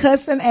sailor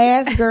cussing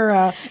ass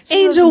girl.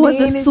 Angel was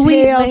a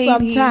sweet lady.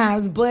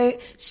 Sometimes, but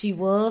she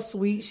was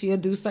sweet. She'll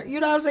do something. You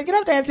know what I'm saying? Get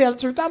up there and tell the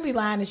truth. Don't be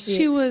lying and shit.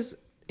 She was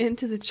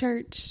into the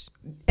church.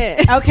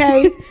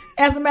 Okay.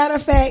 As a matter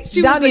of fact,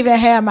 she don't even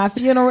have my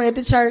funeral at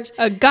the church.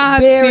 A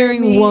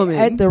God-fearing woman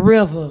at the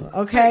river.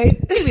 Okay.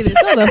 Give me this.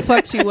 No, the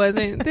fuck she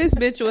wasn't. This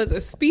bitch was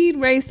a speed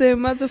racing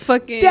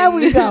motherfucking. There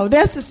we go.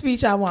 That's the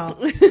speech I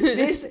want.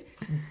 This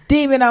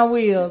demon on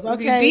wheels.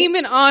 Okay.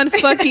 Demon on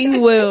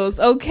fucking wheels.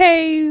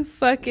 Okay.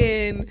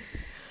 Fucking.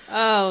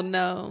 Oh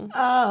no.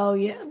 Oh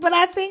yeah. But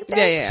I think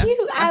that's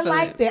cute. I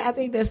like that. I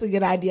think that's a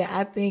good idea.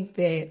 I think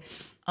that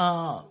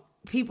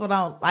people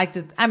don't like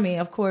to, I mean,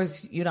 of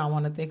course, you don't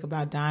want to think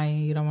about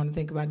dying. You don't want to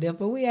think about death,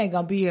 but we ain't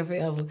going to be here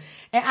forever.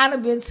 And I'd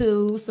have been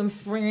to some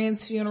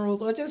friends'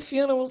 funerals or just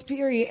funerals,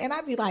 period. And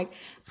I'd be like,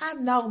 I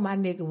know my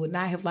nigga would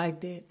not have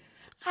liked that.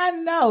 I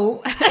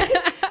know.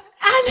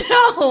 I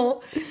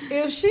know.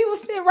 If she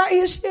was sitting right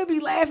here, she'd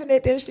be laughing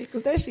at that shit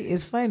because that shit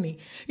is funny.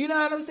 You know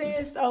what I'm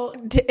saying? So,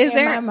 is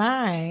in my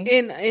mind.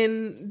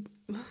 In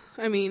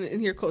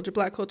your culture,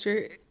 Black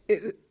culture,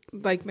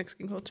 like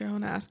Mexican culture, I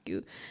want to ask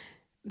you,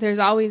 there's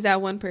always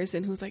that one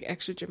person who's like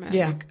extra dramatic.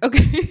 Yeah.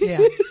 Okay. Yeah.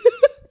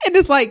 And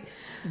it's like,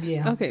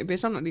 yeah. Okay,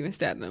 bitch, I'm not even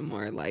sad no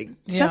more. Like,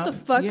 shut the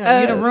fuck up. You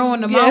done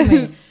ruined the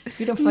moment.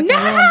 You done fucking ruined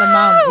the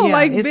moment. Yeah,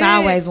 like, it's bitch.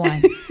 Always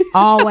one.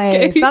 Always.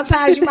 Okay.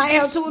 Sometimes you might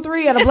have 2 or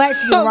 3 at a Black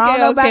funeral. I don't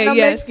know about no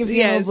Mexican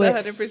funeral,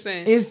 but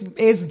 100%.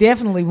 It's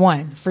definitely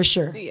one for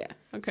sure. Yeah.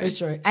 Okay. For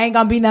sure. Ain't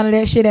gonna be none of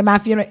that shit at my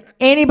funeral.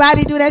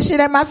 Anybody do that shit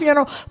at my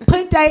funeral,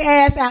 put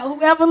their ass out.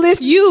 Whoever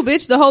listens. You,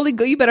 bitch,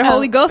 you better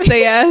Holy Ghost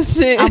their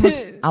ass.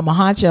 I'm a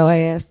haunt your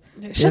ass.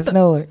 Just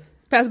know it.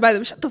 Pass by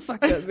them. Shut the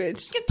fuck up,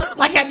 bitch.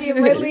 Like I did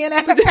Ridley and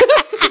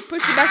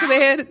Push the back of their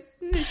head.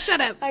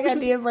 Shut up. I got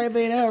the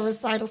birthday in her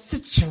recital.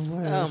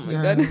 Oh my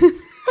god.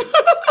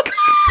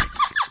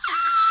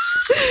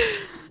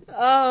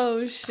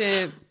 Oh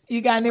shit.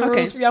 You got any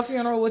rules for your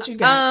funeral? What you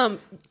got?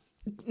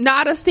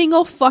 Not a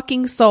single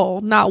fucking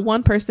soul. Not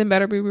one person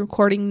better be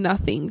recording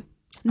nothing.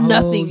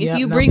 Nothing. If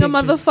you bring a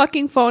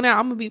motherfucking phone out,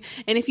 I'm gonna be.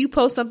 And if you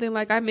post something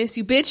like "I miss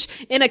you, bitch,"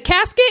 in a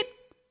casket,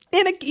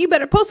 you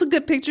better post a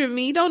good picture of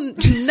me. Don't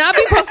not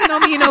be posting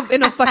on me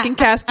in a fucking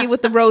casket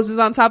with the roses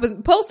on top.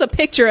 Post a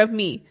picture of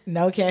me.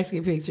 No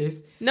casket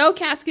pictures. No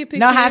casket pictures.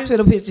 No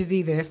hospital pictures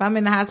either. If I'm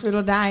in the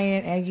hospital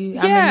dying and I'm in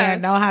there,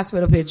 no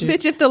hospital pictures.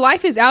 Bitch, if the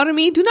life is out of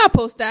me, do not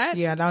post that.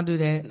 Yeah, don't do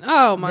that.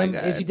 Oh my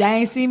god. If they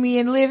ain't see me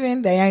in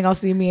living, they ain't gonna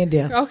see me in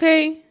death.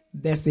 Okay.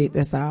 That's it.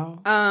 That's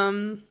all.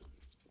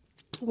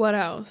 What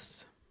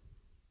else?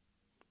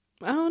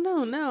 I don't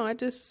know. No, I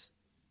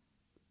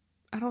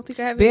don't think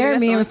I have. Bury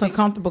me in some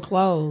comfortable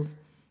clothes.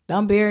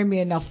 Don't bury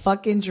me in no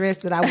fucking dress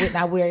that I would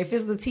not wear. If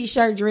it's a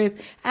t-shirt dress,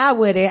 I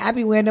wear that. I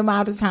be wearing them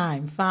all the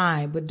time.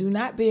 Fine. But do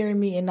not bury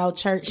me in no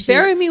church shit.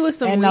 Bury me with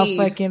some and weed.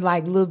 No fucking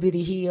like little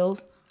bitty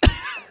heels.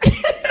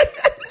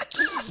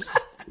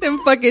 Them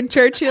fucking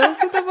church heels.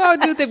 What the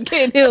fuck do with them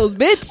kid heels,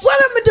 bitch?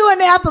 What am I doing in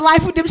the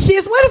afterlife with them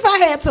shits? What if I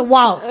had to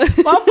walk?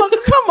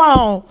 Motherfucker, come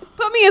on.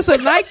 Put me in some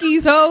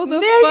Nikes, ho. The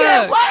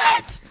Nigga, fuck?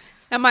 what?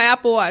 And my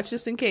Apple Watch,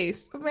 just in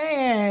case.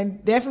 Man,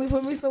 definitely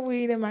put me some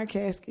weed in my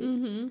casket.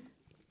 Mm-hmm.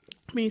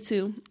 Me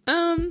too.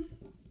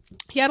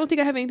 Yeah, I don't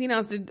think I have anything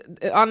else.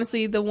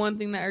 Honestly, the one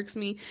thing that irks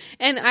me,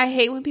 and I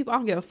hate when people, I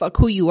don't give a fuck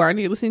who you are and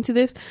you're listening to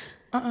this.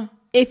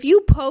 If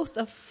you post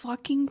a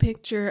fucking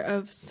picture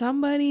of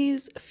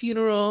somebody's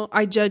funeral,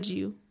 I judge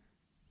you.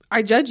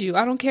 I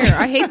don't care.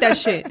 I hate that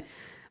shit.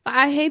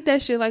 I hate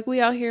that shit. Like,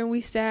 we out here and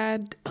we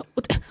sad.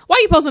 Why are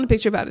you posting a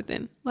picture about it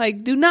then?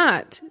 Like, do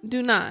not.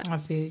 I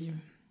feel you.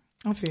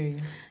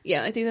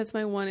 Yeah, I think that's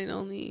my one and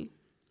only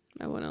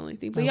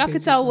thing. But y'all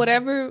could tell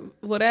whatever.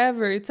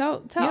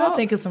 Tell. You don't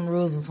think of some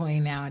rules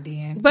between now and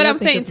then. But I'm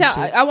saying,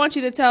 I want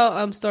you to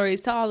tell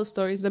stories. Tell all the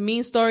stories. The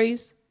mean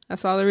stories.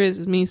 That's all there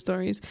is mean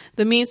stories.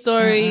 The mean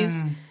stories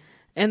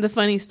and the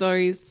funny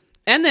stories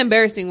and the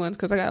embarrassing ones,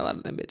 because I got a lot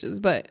of them bitches.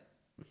 But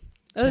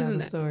other than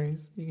that,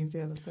 stories, you can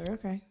tell the story.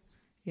 Okay.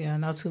 Yeah,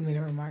 no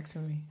 2-minute remarks for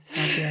me.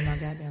 Don't tell no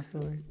goddamn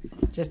stories.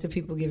 Just the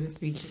people giving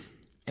speeches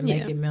and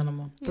make it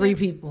minimal. 3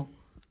 people.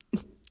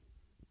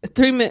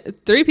 3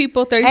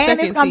 people, 30 seconds. And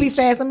it's gonna be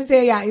fast. Let me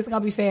tell y'all, it's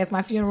gonna be fast.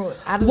 My funeral.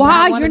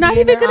 Why? You're not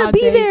even gonna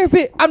be there,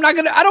 but I don't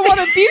want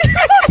to be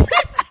there.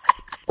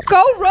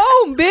 Go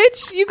roam,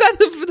 bitch. You got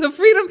the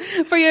freedom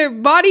for your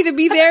body to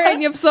be there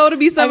and your soul to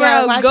be somewhere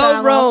else.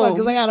 Go roam.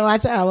 Because I gotta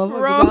watch out.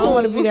 I don't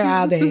want to be there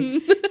all day.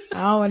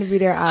 I don't want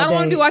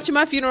to be watching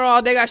my funeral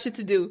all day. Got shit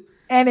to do.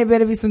 And it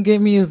better be some good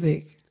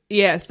music.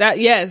 Yes,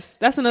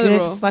 that's another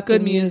rule.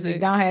 Good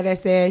music. Don't have that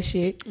sad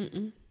shit.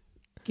 Mm-mm.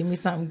 Give me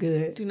something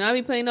good. Do not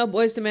be playing no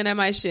Boys to Men at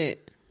my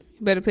shit.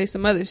 You better play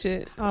some other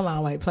shit. Hold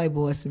on, wait. Play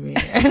Boys to Men.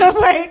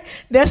 Wait,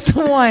 that's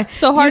the one.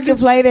 So hard to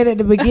play that at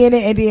the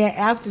beginning, and then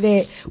after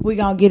that, we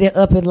gonna get it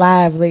up and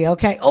lively.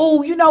 Okay.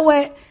 Oh, you know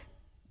what?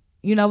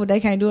 You know what they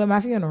can't do at my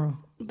funeral?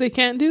 They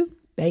can't do?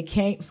 They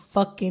can't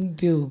fucking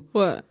do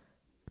what?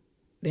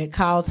 That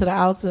call to the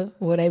altar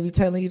where they be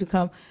telling you to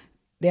come.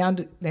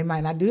 They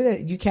might not do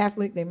that. You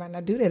Catholic, they might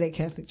not do that at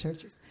Catholic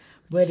churches.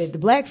 But at the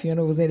black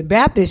funerals at the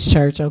Baptist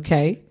church,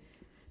 okay.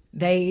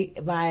 They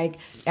like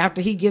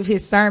after he give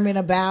his sermon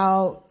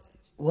about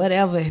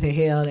whatever the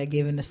hell they're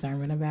giving the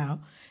sermon about,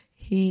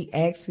 he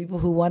asks people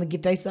who want to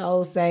get their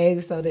soul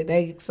saved so that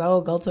they soul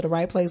go to the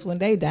right place when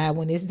they die,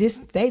 when it's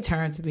they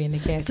turn to be in the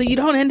casket. So you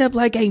don't end up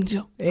like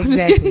Angel.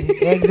 Exactly.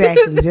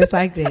 Just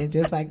like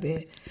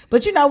that.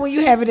 But you know, when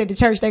you have it at the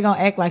church, they gonna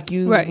act like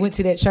you went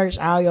to that church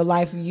all your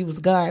life and you was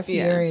God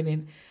fearing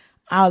and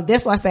all.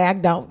 That's why I say I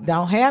don't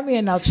have me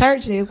in no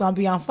church and it's gonna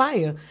be on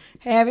fire.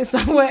 Have it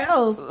somewhere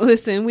else.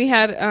 Listen, we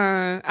had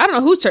I don't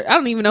know whose church. I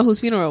don't even know whose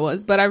funeral it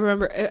was, but I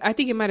remember. I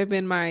think it might have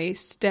been my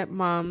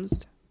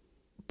stepmom's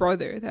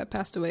brother that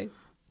passed away.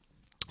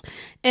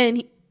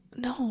 And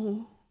I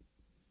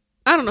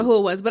don't know who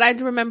it was, but I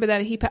remember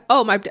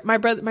that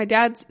my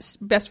dad's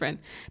best friend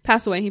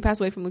passed away. He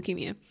passed away from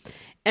leukemia,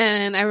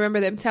 and I remember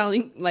them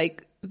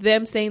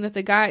saying that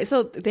the guy,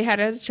 so they had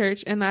it at a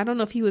church, and I don't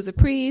know if he was a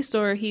priest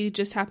or he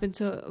just happened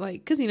to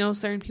because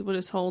certain people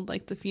just hold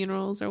like the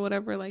funerals or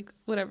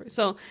whatever.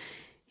 So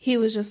he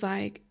was just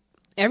like,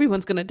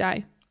 everyone's gonna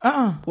die.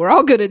 We're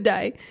all gonna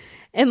die.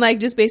 And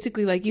just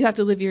basically you have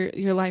to live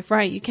your life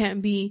right. You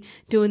can't be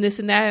doing this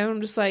and that. And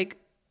I'm just like,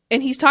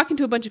 and he's talking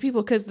to a bunch of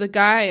people because the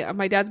guy,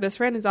 my dad's best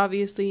friend, is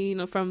obviously,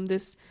 from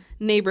this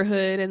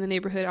neighborhood, and the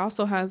neighborhood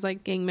also has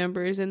gang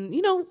members and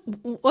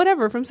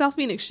whatever from South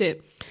Phoenix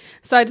shit.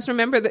 So I just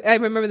remember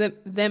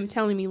them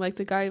telling me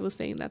the guy was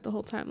saying that the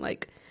whole time,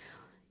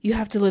 you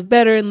have to live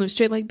better and live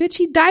straight. Bitch,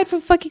 he died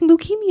from fucking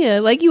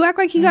leukemia. You act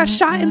like he got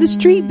shot in the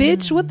street,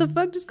 bitch. What the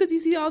fuck? Just because you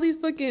see all these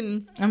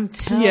fucking... I'm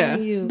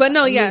telling you. But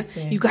no,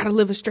 listen, you got to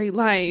live a straight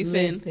life.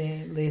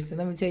 Listen.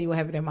 Let me tell you what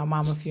happened at my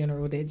mama's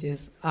funeral that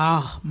just...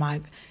 Oh,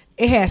 my...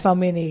 It had so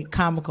many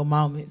comical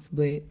moments,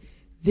 but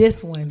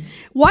This one.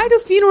 Why do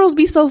funerals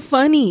be so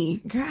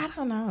funny? Girl, I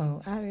don't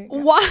know.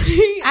 Why?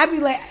 I be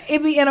like,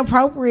 it'd be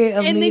inappropriate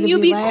of and me then to you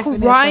be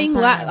crying.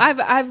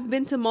 I've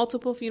been to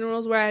multiple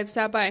funerals where I've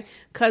sat by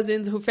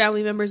cousins who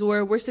family members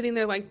where we're sitting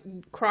there like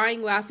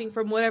crying, laughing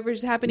from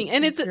whatever's happening,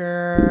 and it's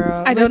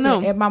girl. I don't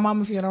know. At my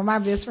mama's funeral, my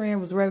best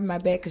friend was rubbing my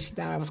back because she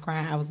thought I was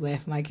crying. I was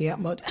laughing like hell.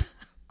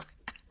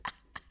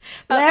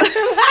 I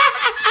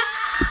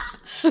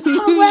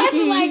was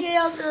laughing like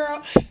hell,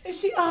 girl. And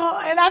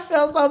and I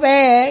felt so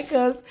bad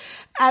because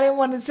I didn't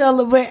want to tell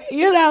her, but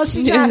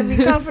she tried to be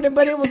comforting,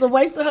 but it was a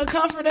waste of her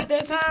comfort at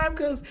that time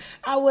because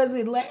I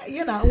wasn't,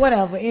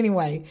 whatever.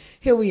 Anyway,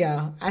 here we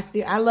are.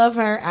 I love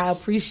her. I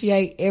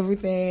appreciate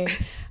everything.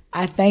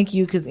 I thank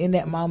you because in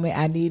that moment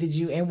I needed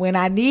you, and when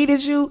I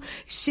needed you,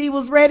 she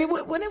was ready.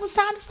 When it was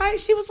time to fight,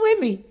 she was with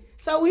me.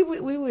 So we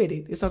with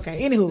it. It's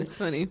okay. Anywho, it's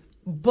funny,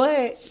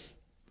 but.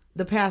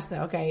 The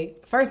pastor, okay.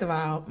 First of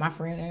all, my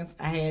friends,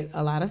 I had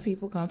a lot of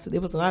people come to. There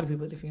was a lot of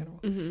people at the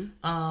funeral,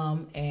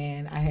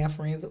 and I have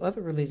friends of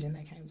other religion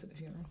that came to the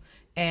funeral.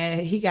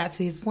 And he got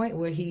to his point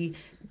where he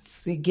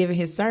giving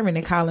his sermon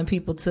and calling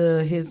people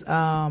to his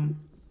call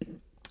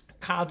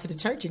to the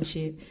church and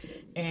shit.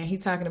 And he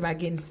talking about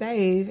getting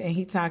saved, and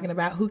he talking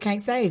about who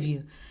can't save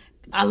you.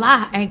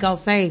 Allah ain't gonna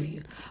save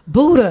you.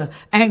 Buddha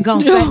ain't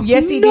gonna save you.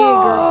 Yes, he did,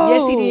 girl.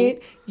 Yes, he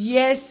did.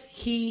 Yes,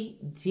 he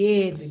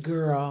did,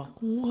 girl.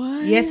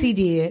 What? Yes, he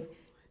did.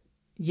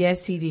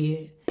 Yes, he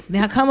did.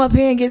 Now come up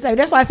here and get saved.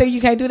 That's why I say you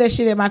can't do that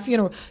shit at my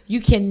funeral. You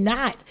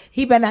cannot.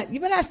 You better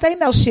not say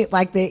no shit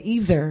like that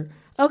either.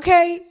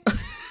 Okay?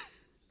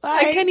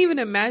 I can't even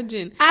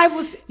imagine. I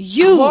was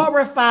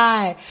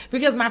horrified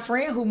because my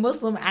friend who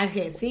Muslim, I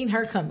had seen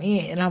her come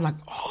in, and I'm like,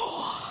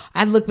 oh.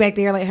 I look back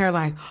there at her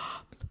like,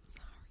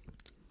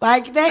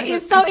 like that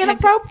is so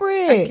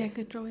inappropriate. I can't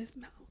control his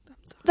mouth. I'm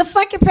sorry. The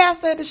fucking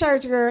pastor at the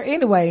church, girl.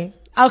 Anyway,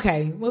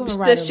 okay, moving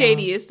right along. The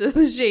shadiest of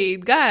the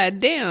shade. God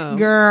damn,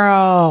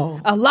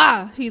 girl.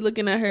 Allah, he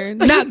looking at her.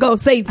 Not gonna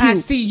save you. I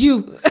see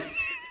you.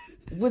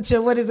 With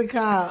your, what is it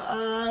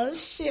called?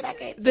 Shit, I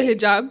can't. The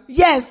hijab.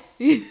 Yes.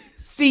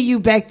 See you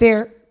back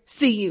there.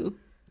 See you.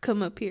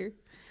 Come up here.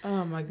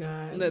 Oh my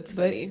God, that's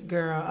funny,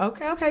 girl.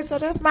 Okay. So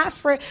that's my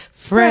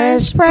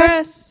fresh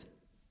press.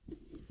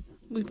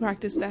 We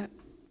practiced that.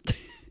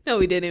 No,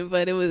 we didn't,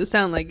 but it would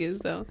sound like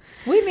it. So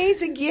we need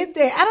to get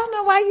there. I don't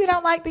know why you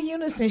don't like the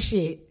unison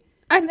shit.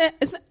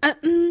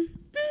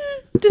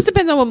 Just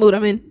depends on what mood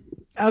I'm in.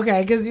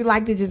 Okay, because you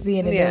liked it just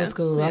seeing it in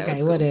school. Yeah,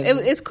 okay, whatever.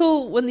 It's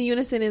cool when the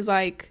unison is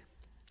like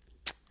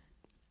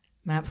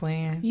not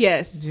playing.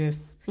 Yes,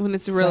 just when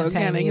it's real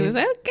organic. It's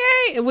like,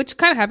 okay, which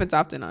kind of happens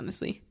often,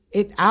 honestly.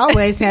 It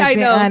always has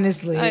been,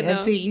 honestly,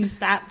 until you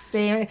stop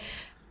saying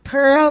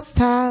Pearl's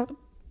top.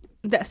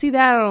 That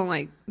I don't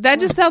like.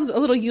 That just sounds a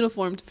little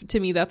uniform to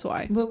me. That's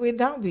why. But we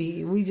don't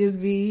be. We just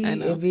be. I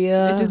know.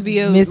 It just be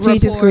a Miss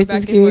Peaches,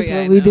 Christmas kids.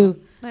 What we do.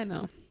 I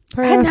know.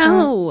 Pearl's I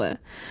know. Top.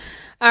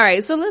 All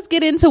right, so let's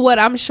get into what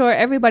I'm sure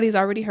everybody's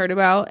already heard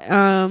about,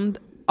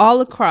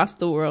 all across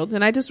the world,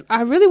 and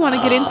I really want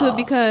to get into it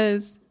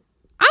because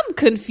I'm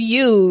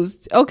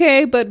confused.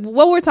 Okay, but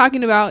what we're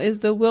talking about is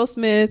the Will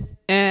Smith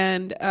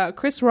and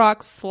Chris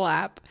Rock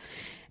slap.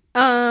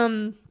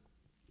 I'm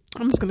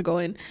just gonna go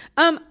in.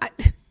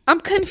 I'm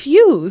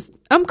confused.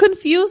 I'm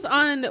confused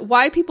on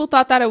why people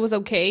thought that it was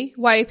okay.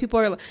 Why people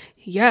are like,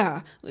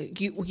 yeah,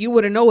 you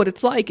wouldn't know what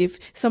it's like if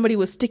somebody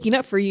was sticking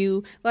up for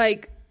you.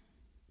 Like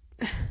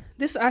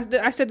this,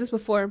 I said this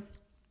before.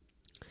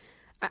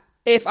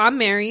 If I'm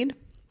married,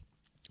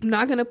 I'm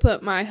not going to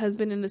put my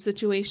husband in a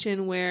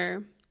situation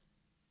where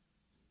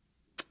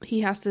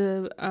he has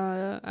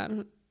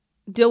to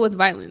deal with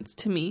violence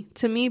to me,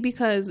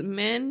 because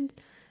men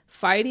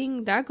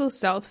fighting, that goes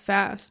south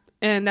fast.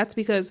 And that's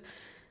because,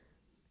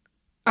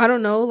 I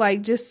don't know,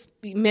 like just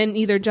men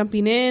either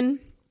jumping in,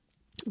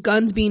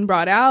 guns being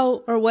brought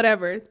out or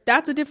whatever.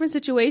 That's a different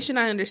situation.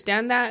 I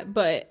understand that.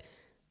 But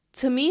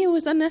to me, it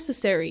was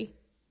unnecessary.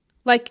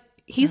 Like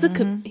he's a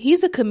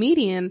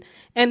comedian.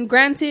 And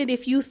granted,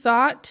 if you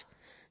thought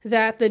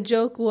that the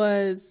joke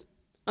was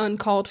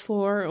uncalled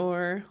for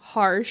or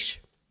harsh,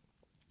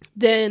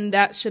 then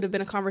that should have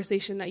been a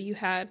conversation that you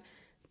had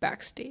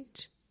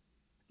backstage.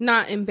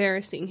 Not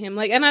embarrassing him.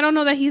 Like, and I don't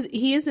know that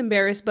he is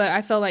embarrassed, but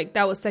I felt like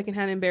that was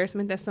secondhand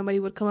embarrassment that somebody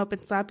would come up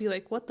and slap you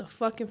like, what the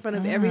fuck, in front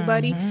of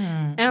everybody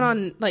and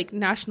on like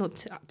national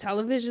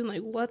television.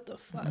 Like, what the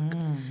fuck?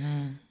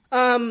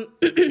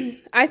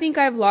 I think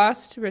I've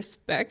lost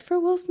respect for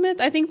Will Smith.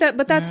 I think that,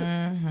 but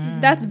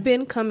that's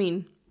been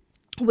coming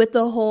with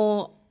the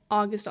whole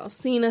August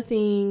Alsina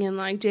thing and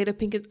like Jada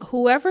Pinkett,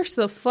 whoever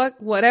the fuck,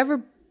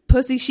 whatever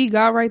pussy she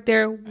got right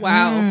there.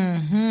 Wow.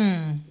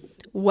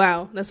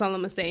 Wow, that's all I'm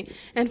gonna say.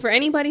 And for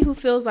anybody who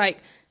feels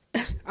like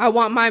I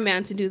want my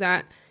man to do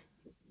that,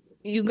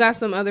 you got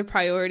some other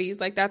priorities.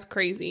 Like, that's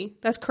crazy.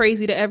 That's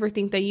crazy to ever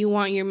think that you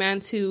want your man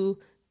to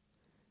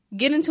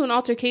get into an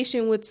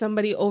altercation with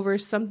somebody over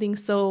something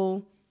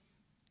so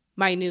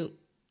minute.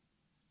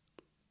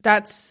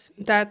 That's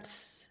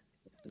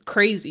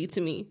crazy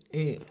to me.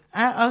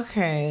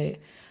 Okay.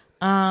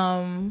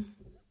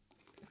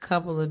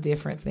 couple of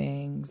different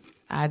things.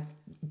 I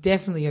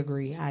definitely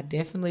agree. I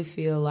definitely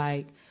feel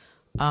like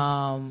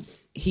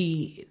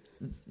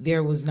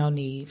there was no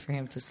need for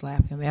him to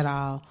slap him at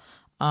all.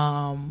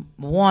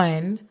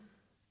 One,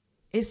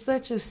 it's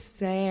such a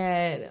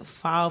sad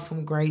fall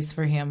from grace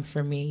for him,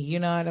 for me. You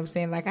know what I'm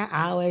saying? Like,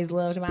 I always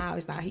loved him. I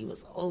always thought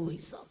he's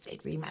so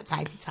sexy. My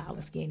type, he's tall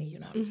and skinny, you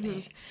know what I'm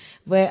saying?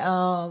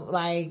 But,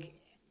 like,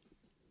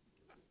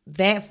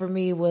 that for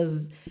me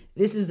was,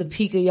 this is the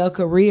peak of your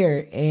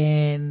career,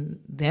 and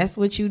that's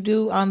what you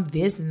do on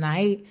this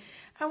night.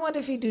 I wonder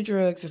if he do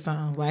drugs or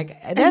something. Like,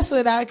 that's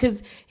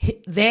because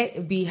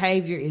that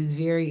behavior is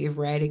very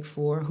erratic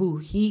for who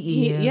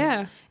he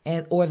is,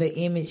 or the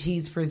image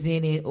he's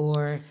presented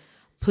or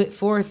put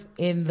forth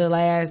in the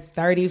last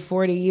 30,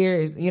 40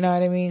 years. You know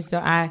what I mean? So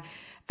I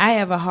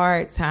have a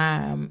hard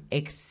time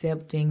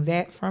accepting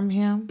that from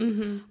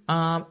him.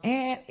 And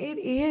it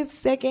is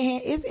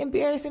secondhand. It's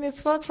embarrassing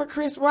as fuck for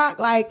Chris Rock.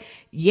 Like,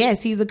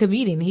 yes, he's a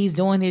comedian. He's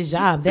doing his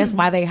job. That's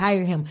why they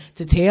hire him,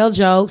 to tell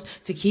jokes,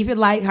 to keep it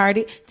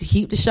lighthearted, to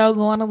keep the show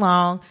going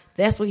along.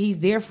 That's what he's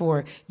there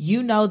for.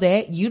 You know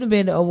that. You've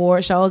been to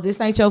award shows.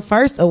 This ain't your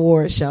first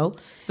award show.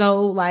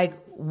 So, like,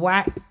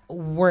 why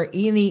were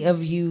any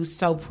of you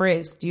so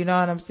pressed? You know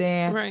what I'm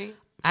saying? Right.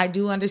 I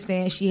do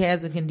understand she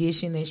has a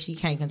condition that she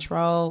can't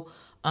control.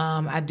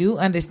 I do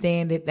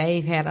understand that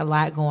they've had a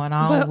lot going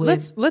on.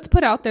 But let's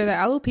put out there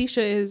that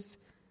alopecia is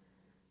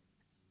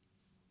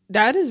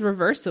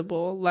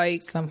reversible.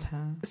 Like,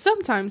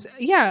 sometimes,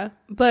 yeah.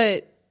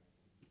 But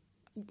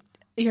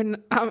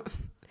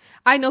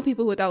I know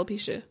people with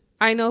alopecia.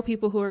 I know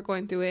people who are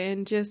going through it,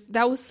 and just,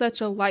 that was such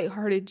a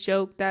lighthearted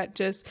joke that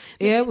just...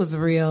 It was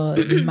real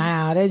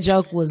mild. That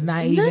joke was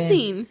not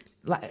even...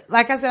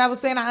 Like I said, I was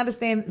saying, I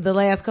understand the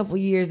last couple of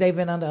years they've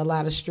been under a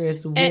lot of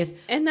stress with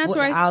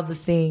all the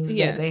things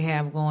that they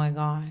have going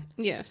on.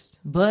 Yes.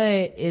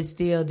 But it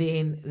still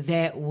didn't...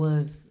 That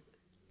was,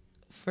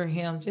 for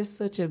him, just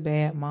such a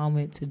bad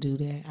moment to do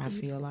that, I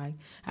feel like.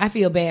 I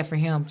feel bad for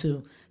him,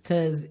 too,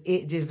 because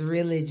it just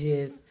really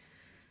just...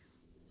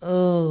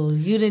 Oh,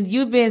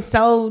 you've been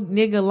so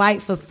nigga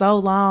light for so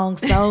long,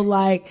 so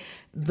like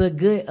the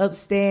good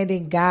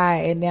upstanding guy,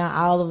 and now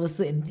all of a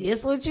sudden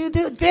this what you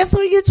do, this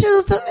what you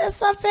choose to mess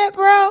up at,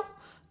 bro.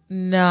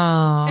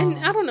 No. And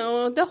I don't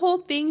know, the whole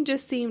thing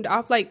just seemed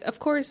off. Like, of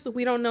course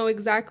we don't know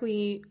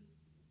exactly,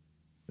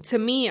 to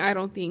me I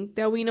don't think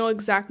that we know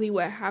exactly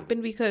what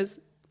happened, because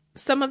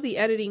some of the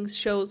editing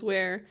shows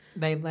where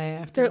they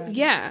laughed.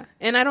 Yeah.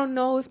 And I don't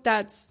know if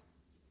that's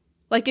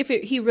like, if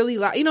he really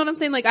laughed, you know what I'm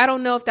saying? Like, I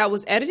don't know if that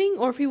was editing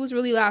or if he was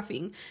really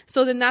laughing.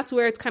 So then that's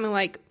where it's kind of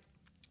like,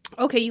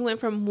 okay, you went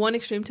from one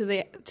extreme to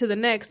the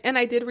next. And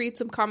I did read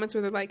some comments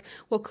where they're like,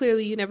 well,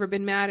 clearly you never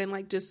been mad and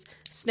like just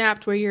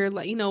snapped, where you're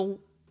like, you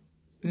know,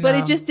 but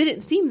it just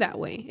didn't seem that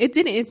way. It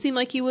didn't. It seemed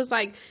like he was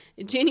like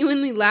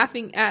genuinely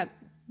laughing at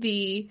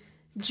the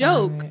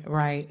joke.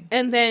 Right.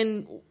 And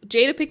then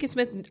Jada Pinkett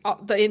Smith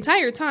the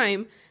entire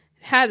time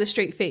had the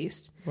straight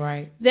face.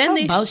 Right. Then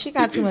she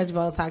got too much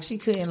Botox. She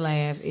couldn't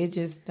laugh. It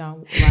just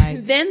don't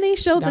like. Then they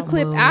showed the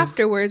clip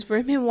afterwards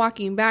for him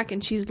walking back,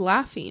 and she's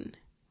laughing.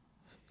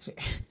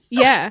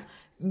 Yeah.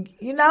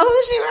 You know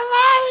who she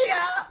reminded me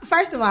of?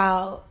 First of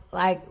all,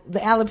 like, the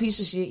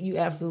alopecia shit, you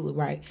absolutely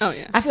right. Oh,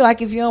 yeah. I feel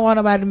like if you don't want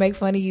nobody to make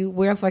fun of you,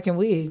 wear a fucking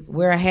wig,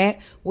 wear a hat,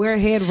 wear a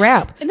head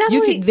wrap.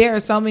 There are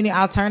so many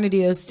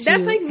alternatives to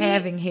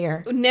having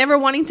hair. Never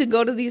wanting to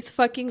go to these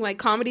fucking like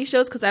comedy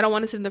shows because I don't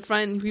want to sit in the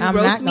front and you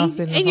roast me,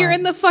 and you're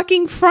in the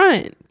fucking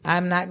front.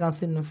 I'm not gonna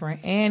sit in the front,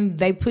 and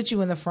they put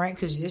you in the front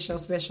because it's your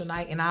special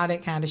night and all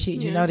that kind of shit.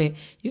 You know that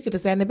you could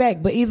have sat in the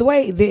back, but either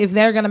way, if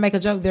they're gonna make a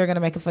joke, they're gonna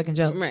make a fucking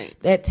joke. Right.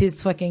 That's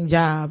his fucking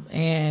job,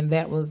 and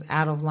that was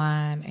out of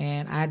line.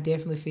 And I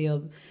definitely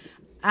feel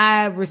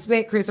I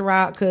respect Chris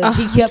Rock because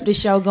he kept the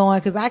show going.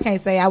 Because I can't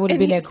say I would have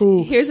been that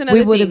cool. Here's another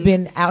thing. We would have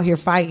been out here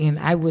fighting.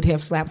 I would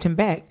have slapped him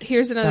back.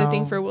 Here's another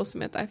thing for Will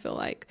Smith. I feel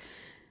like,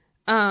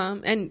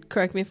 and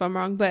correct me if I'm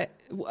wrong, but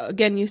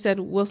again, you said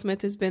Will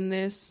Smith has been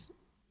this.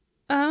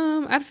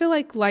 I feel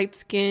like light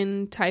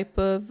skin type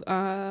of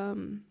how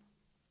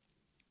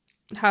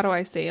do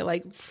I say it?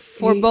 Like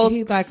both.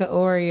 He's like an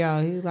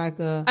Oreo. He's like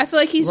a. I feel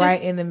like he's right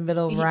just in the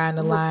middle of riding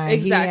the line.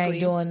 Exactly. He ain't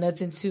doing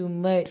nothing too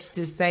much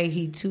to say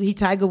he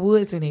Tiger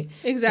Woods in it.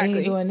 Exactly. He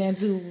ain't doing that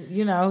too.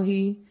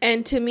 He.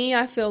 And to me,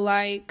 I feel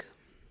like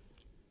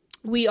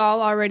we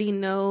all already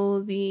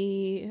know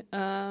the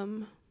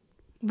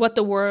what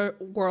the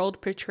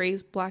world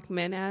portrays black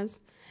men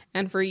as.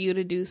 And for you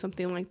to do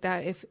something like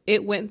that, if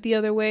it went the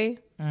other way.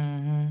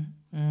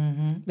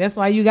 That's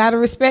why you got to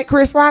respect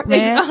Chris Rock,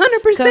 man.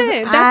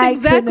 100%. That's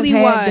exactly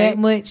why. That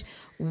much.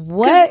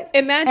 What?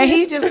 Imagine. And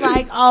he just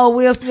like, oh,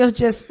 Will Smith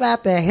just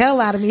slapped the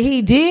hell out of me.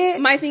 He did.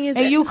 My thing is,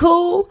 and you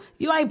cool?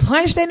 You ain't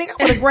punched that nigga?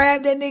 I would have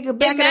grabbed that nigga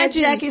back of that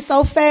jacket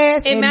so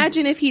fast.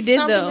 Imagine if he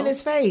did, though. Him in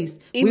his face.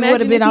 Imagine we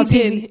would have been on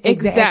TV.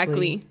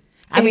 Exactly.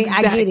 I mean,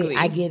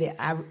 I get it.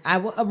 I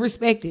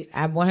respect it.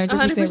 I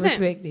 100%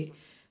 respect it.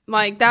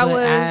 Like, that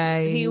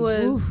was, he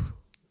was,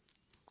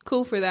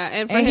 Cool for that.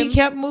 And him, he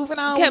kept moving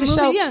on with the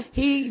show. Yeah.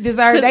 He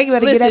deserved. They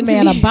better get that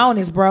man a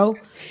bonus, bro.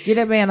 Get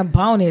that man a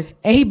bonus,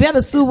 and he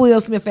better sue Will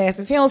Smith fast.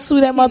 If he don't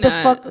sue that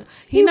motherfucker,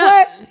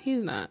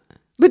 he's not.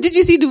 But did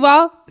you see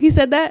Duval? He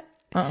said that.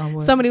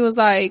 Somebody was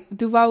like,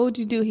 Duval, what'd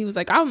you do? He was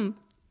like, I'm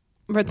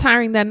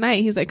retiring that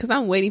night. He's like, because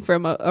I'm waiting for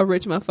a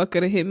rich motherfucker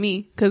to hit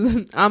me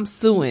because I'm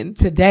suing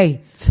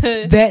today.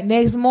 That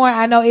next morning,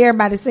 I know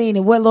everybody seen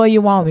it. What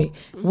lawyer want it?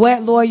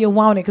 What lawyer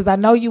want it? Because I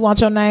know you want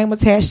your name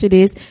attached to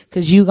this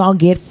because you gonna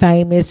get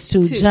famous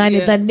too. Johnny,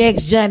 the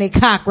next Johnny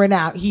Cochran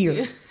out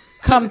here.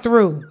 Come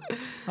through.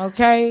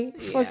 Okay?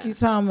 Fuck you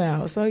talking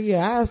about. So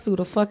yeah, I'll sue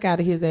the fuck out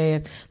of his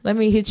ass. Let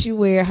me hit you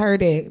where it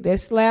hurt at. That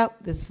slap,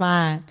 that's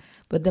fine.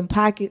 But them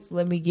pockets,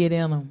 let me get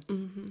in them.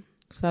 Mm-hmm.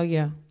 So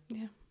yeah.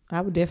 I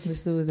would definitely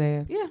sue his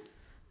ass. Yeah.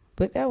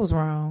 But that was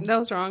wrong. That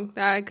was wrong.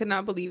 I could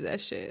not believe that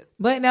shit.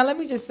 But now let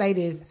me just say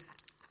this.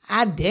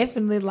 I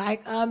definitely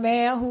like a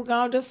man who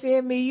gonna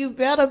defend me. You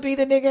better be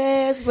the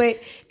nigga ass, but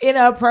in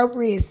an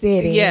appropriate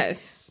setting.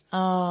 Yes.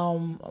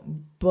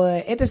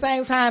 But at the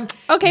same time.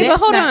 Okay, but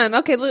hold on.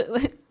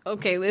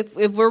 Okay, if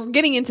we're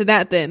getting into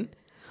that then.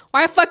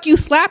 Why the fuck you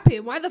slap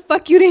him? Why the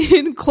fuck you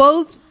didn't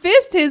close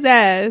fist his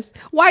ass?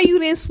 Why you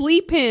didn't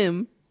sleep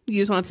him?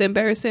 You just want to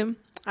embarrass him?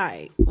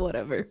 Alright,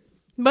 whatever.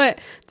 But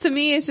to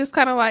me, it's just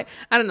kind of like,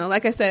 I don't know,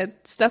 like I said,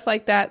 stuff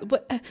like that.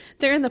 But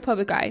they're in the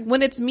public eye.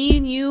 When it's me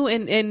and you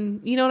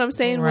and you know what I'm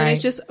saying? Right. When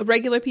it's just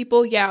regular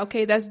people, yeah,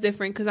 okay, that's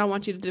different because I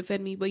want you to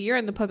defend me. But you're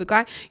in the public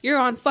eye. You're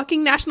on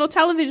fucking national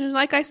television,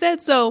 like I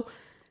said. So,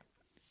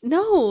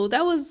 no,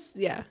 that was,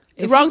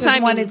 if wrong time. If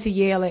he wanted to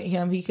yell at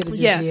him, he could have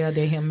just yelled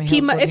at him. And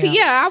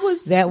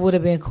that would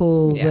have been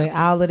cool. Yeah. But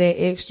all of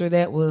that extra,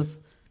 that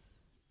was...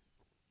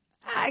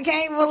 I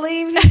can't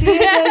believe he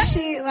did that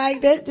shit.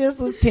 Like that just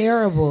was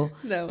terrible.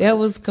 That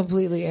was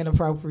completely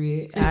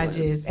inappropriate.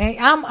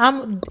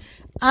 I'm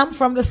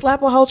from the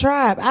slap a whole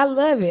tribe. I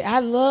love it. I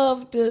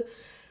love to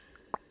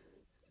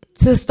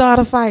start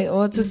a fight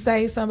or to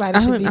say somebody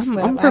should be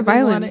slapped. I'm for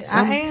violence.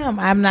 I am.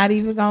 I'm not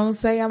even gonna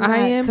say I'm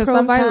not. Because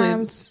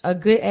sometimes a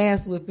good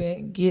ass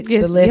whipping gets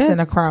the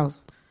lesson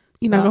across.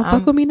 You're not gonna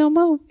fuck with me no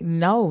more.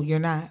 No, you're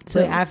not.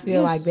 So, but I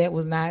feel like that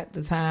was not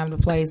the time, the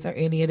place, or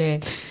any of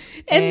that.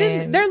 And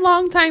then they're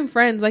longtime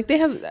friends. Like they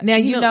have. Now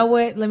you know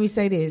what? Let me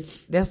say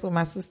this. That's what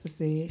my sister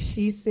said.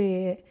 She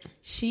said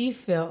she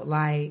felt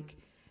like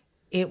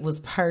it was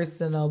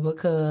personal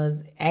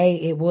because A,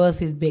 it was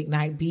his big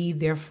night. B,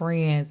 they're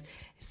friends.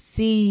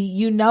 C,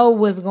 you know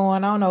what's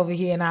going on over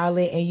here and all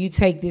that, and you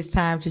take this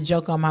time to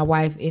joke on my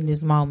wife in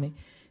this moment.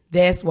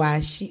 That's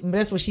what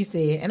she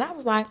said. And I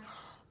was like,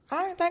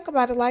 I didn't think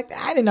about it like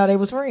that. I didn't know they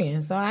was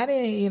friends. So I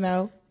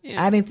didn't,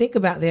 I didn't think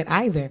about that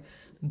either.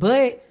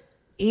 But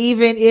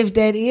even if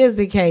that is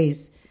the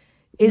case,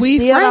 it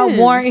still don't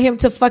warrant him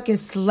to fucking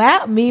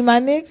slap me, my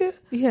nigga.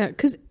 Yeah,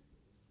 because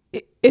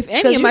if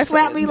any of my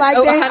slap me like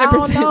that, 100%. I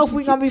don't know if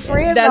we're gonna be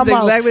friends. That's no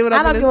more. Exactly what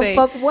I'm gonna say. I don't give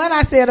a fuck what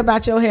I said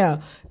about your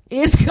hair.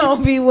 It's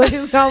gonna be what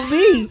it's gonna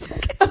be.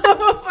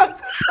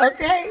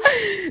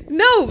 Okay.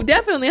 No,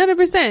 definitely,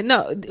 100%.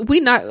 No, we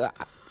not.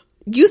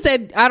 You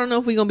said I don't know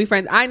if we're gonna be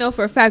friends. I know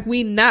for a fact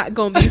we not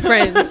gonna be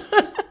friends.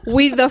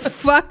 We the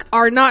fuck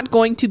are not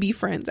going to be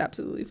friends.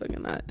 Absolutely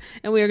fucking not.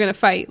 And we are gonna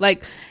fight.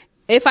 Like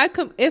if I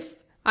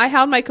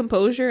held my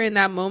composure in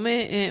that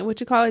moment and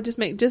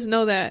just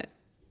know that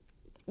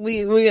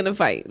we're gonna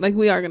fight. Like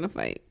we are gonna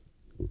fight.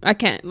 I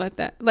can't let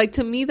that. Like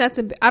to me, I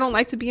don't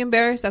like to be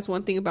embarrassed. That's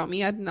one thing about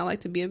me. I do not like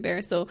to be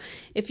embarrassed. So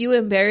if you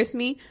embarrass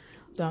me,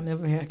 don't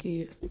ever have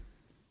kids.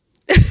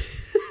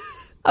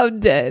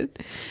 I'm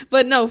dead.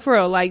 But no, for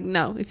real. Like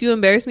no, if you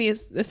embarrass me,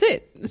 that's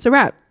it. It's a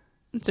wrap.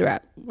 It's a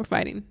wrap. We're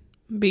fighting.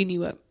 I'm beating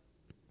you up.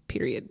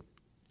 Period.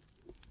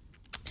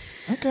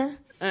 Okay.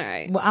 All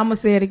right. Well, I'm gonna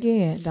say it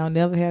again. Don't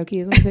never have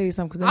kids. Let me tell you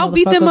something. I'll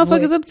beat them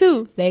motherfuckers up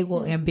too. They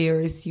will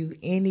embarrass you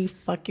any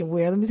fucking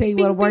way. Let me tell you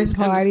what the worst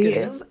part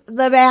is.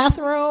 The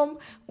bathroom.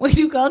 When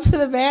you go to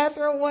the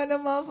bathroom, one of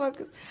them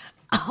motherfuckers.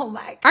 Oh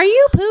my God. Are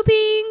you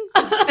pooping?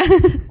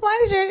 Why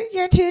does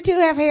your tutu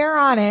have hair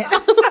on it?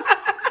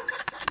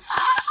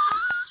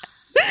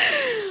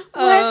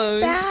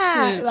 What's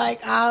that? Shit. Like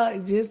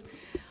I'll just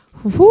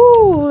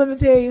let me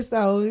tell you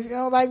so. If you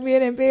don't like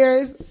being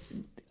embarrassed,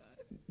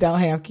 don't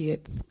have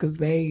kids because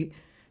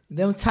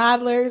them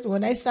toddlers,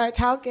 when they start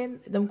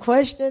talking them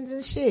questions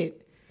and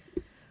shit,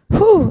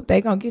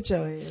 they gonna get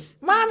your ass.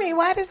 Mommy,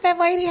 why does that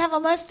lady have a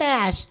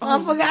mustache? I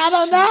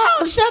don't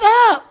know. Shut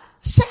up.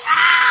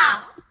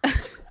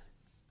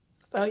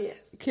 So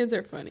yes, kids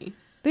are funny.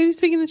 They be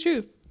speaking the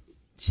truth,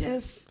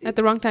 just at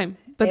the wrong time,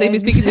 but they be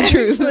speaking the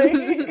truth.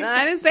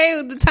 I didn't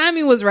say the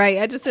timing was right.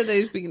 I just said they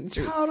were speaking the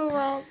truth. Total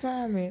wrong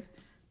timing.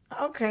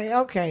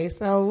 Okay.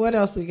 So what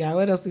else we got?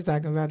 What else we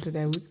talking about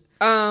today? We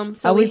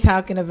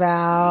talking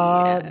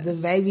about the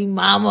baby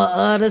mama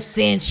of the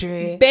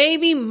century.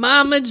 Baby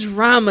mama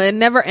drama. It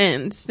never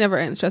ends.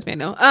 Trust me, I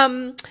know.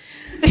 Oh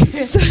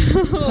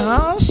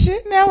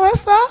shit! Now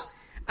what's up?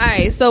 All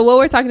right. So what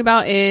we're talking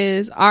about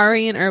is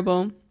Ari and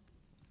Herbal,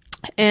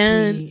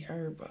 and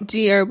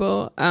G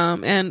Herbal,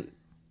 and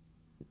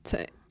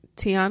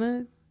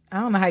Tiana. I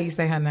don't know how you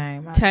say her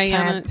name.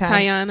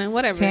 Tiana,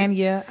 whatever.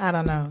 Tanya, I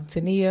don't know.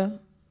 Tania.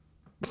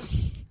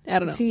 I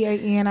don't know.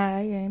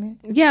 T-A-N-I-A, ain't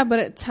it? Yeah,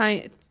 but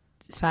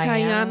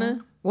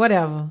Tiana.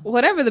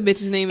 Whatever the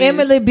bitch's name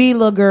Emily is. B.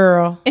 Little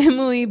Girl.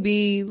 Emily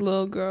B.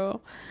 Little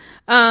Girl.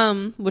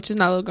 Which is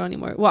not Little Girl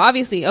anymore. Well,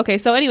 obviously. Okay,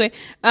 so anyway,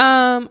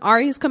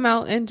 Ari's come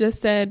out and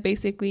just said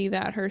basically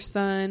that her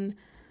son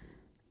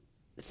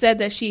said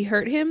that she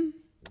hurt him.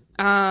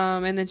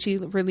 And then she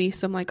released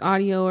some like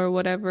audio or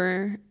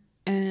whatever.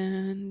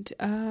 And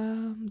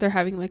they're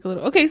having like a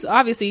little... Okay, so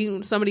obviously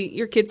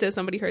your kid says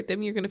somebody hurt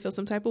them. You're going to feel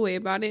some type of way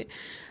about it.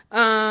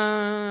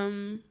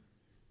 And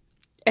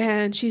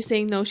she's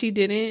saying no, she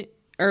didn't.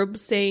 Or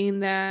saying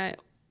that,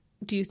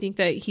 do you think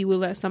that he would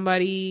let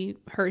somebody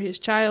hurt his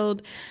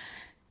child?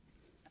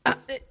 I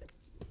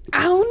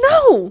don't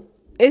know.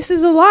 This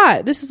is a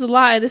lot. This is a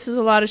lot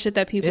of shit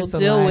that people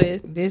deal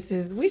with.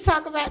 We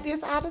talk about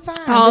this all the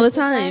time. All the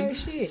time.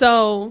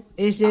 So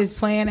it's just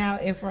playing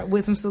out in front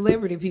with some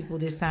celebrity people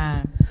this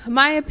time.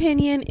 My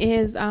opinion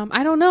is,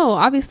 I don't know.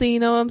 Obviously, you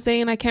know what I'm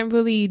saying? I can't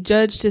really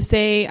judge to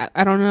say,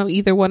 I don't know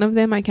either one of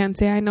them. I can't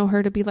say I know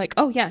her to be like,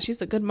 oh yeah,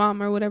 she's a good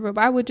mom or whatever.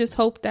 But I would just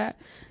hope that,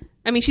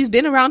 I mean, she's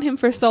been around him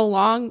for so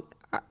long.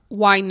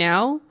 Why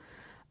now?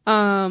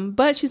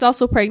 But she's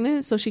also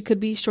pregnant, so she could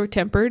be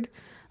short-tempered.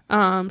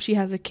 She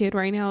has a kid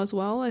right now as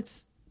well.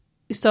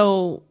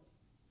 So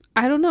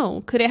I don't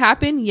know. Could it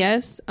happen?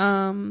 Yes.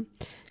 Could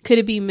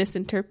it be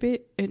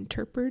misinterpreted?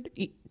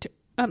 I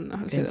don't know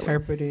how to say that.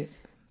 Interpreted.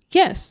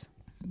 Yes.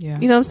 Yeah.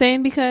 You know what I'm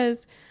saying?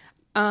 Because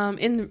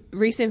in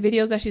recent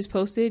videos that she's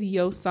posted,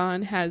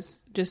 Yo-san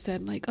has just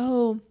said like,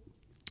 oh,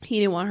 he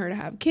didn't want her to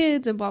have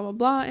kids and blah, blah,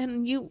 blah.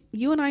 And you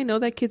and I know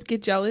that kids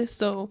get jealous.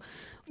 So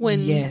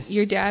when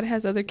your dad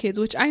has other kids,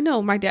 which I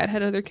know my dad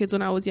had other kids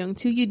when I was young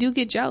too, you do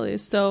get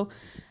jealous. So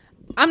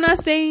I'm not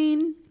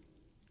saying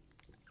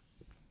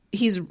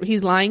he's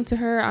lying to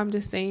her. I'm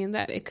just saying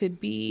that it could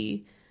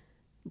be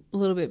a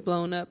little bit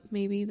blown up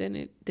maybe than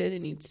it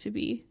needs to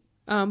be.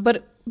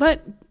 But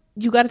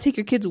you got to take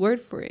your kid's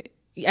word for it.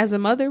 As a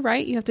mother,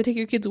 right? You have to take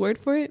your kid's word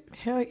for it.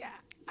 Hell yeah.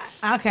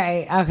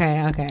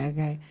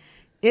 Okay.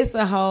 It's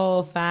a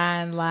whole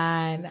fine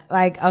line.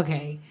 Like,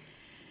 okay.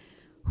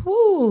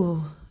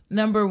 Whew.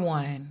 Number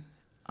one,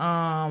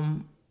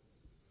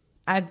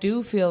 I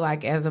do feel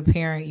like as a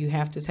parent, you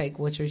have to take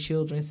what your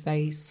children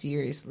say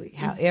seriously.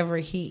 However,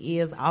 he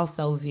is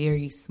also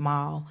very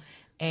small,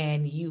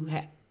 and you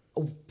have,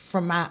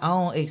 from my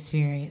own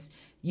experience,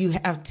 you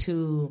have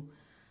to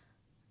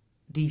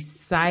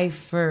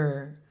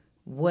decipher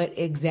what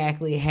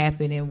exactly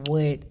happened and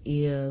what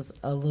is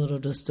a little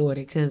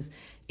distorted, because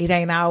it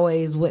ain't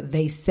always what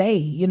they say.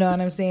 You know what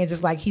I'm saying?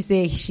 Just like he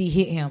said, she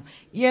hit him.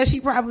 Yeah,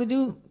 she probably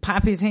do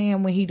pop his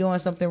hand when he doing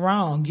something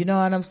wrong. You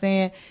know what I'm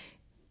saying?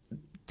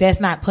 That's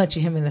not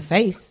punching him in the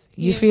face.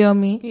 You feel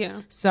me?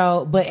 Yeah.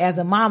 So, but as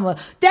a mama,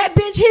 that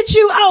bitch hit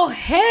you? Oh,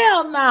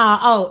 hell no. Nah.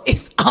 Oh,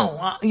 it's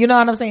on. You know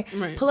what I'm saying?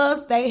 Right.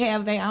 Plus, they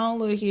have their own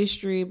little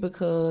history,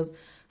 because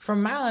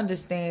from my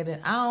understanding,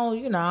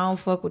 I don't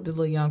fuck with the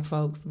little young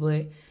folks,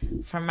 but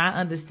from my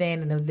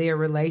understanding of their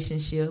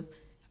relationship,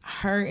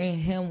 her and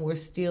him were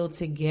still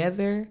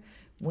together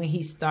when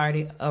he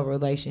started a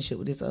relationship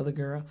with this other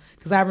girl.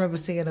 Because I remember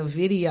seeing a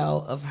video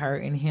of her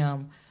and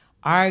him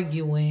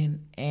arguing,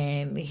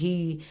 and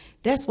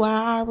that's why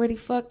I already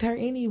fucked her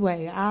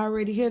anyway. I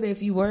already hear that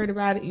if you worried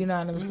about it, you know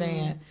what I'm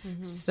saying?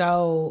 Mm-hmm.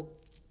 So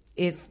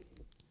it's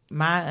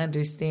my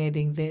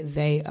understanding that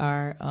they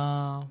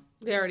are...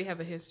 they already have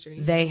a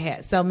history.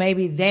 So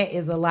maybe that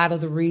is a lot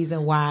of the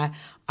reason why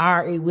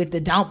Ari with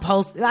the don't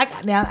post.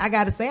 Like, now I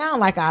got to say, I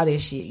don't like all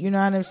this shit. You know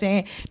what I'm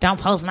saying? Don't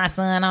post my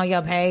son on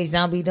your page.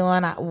 Don't be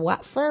doing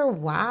what for?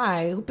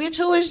 Why? Bitch,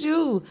 who is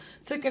you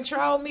to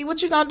control me?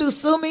 What you gonna do?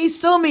 Sue me,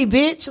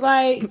 bitch.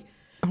 Like,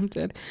 I'm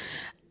dead.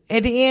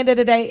 At the end of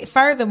the day,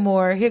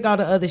 furthermore, here go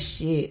the other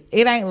shit.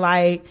 It ain't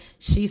like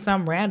she's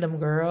some random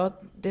girl.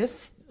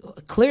 This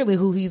clearly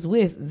who he's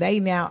with.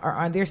 They now are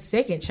on their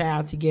second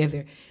child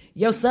together.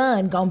 Your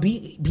son gonna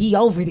be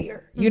over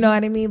there. You know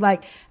what I mean?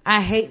 Like,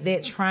 I hate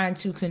that trying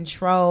to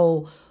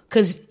control,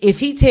 because if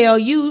he tell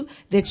you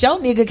that your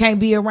nigga can't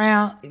be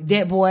around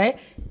that boy,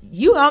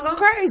 you gonna go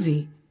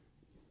crazy.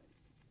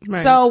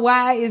 Right. So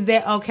why is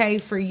that okay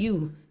for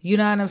you? You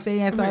know what I'm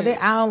saying? So I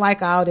don't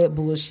like all that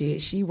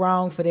bullshit. She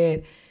wrong for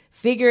that.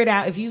 Figure it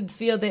out. If you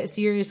feel that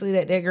seriously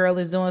that girl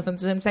is doing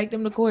something to him, take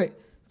them to court.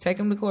 Take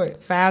them to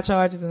court. File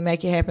charges and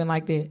make it happen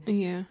like that.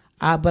 Yeah.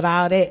 But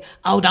all that,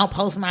 don't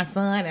post my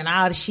son and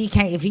all that, she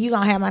can't, if you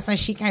gonna have my son,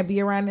 she can't be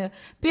around there.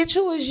 Bitch,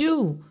 who is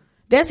you?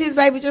 That's his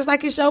baby, just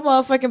like it's your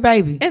motherfucking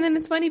baby. And then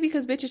it's funny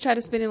because bitches try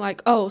to spin it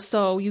like, oh,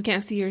 so you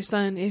can't see your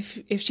son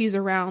if she's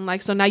around.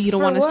 Like, so now you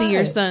don't want to see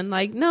your son.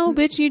 Like, no,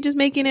 bitch, you're just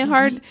making it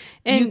hard.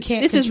 And you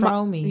can't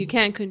control me. You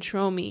can't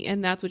control me.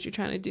 And that's what you're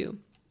trying to do.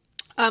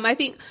 I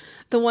think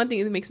the one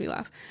thing that makes me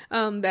laugh,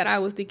 that I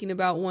was thinking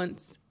about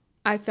once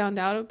I found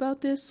out about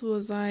this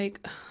was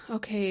like,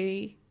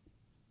 okay,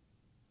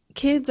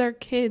 kids are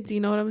kids,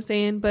 you know what I'm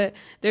saying? But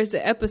there's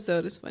an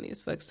episode, it's funny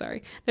as fuck,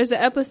 sorry. There's an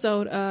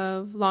episode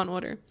of Law &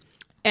 Order,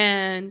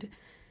 and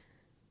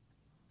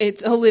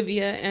it's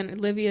Olivia, and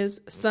Olivia's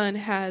son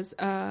has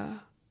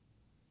a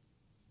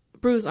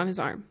bruise on his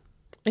arm,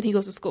 and he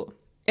goes to school,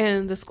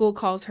 and the school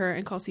calls her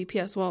and calls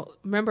CPS. Well,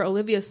 remember,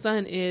 Olivia's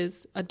son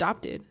is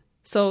adopted,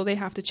 so they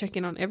have to check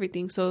in on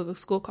everything. So the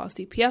school calls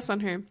CPS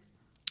on her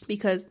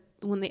because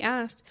when they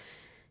asked,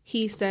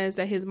 he says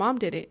that his mom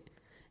did it.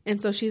 And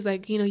so she's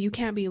like, you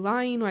can't be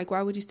lying. Like,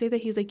 why would you say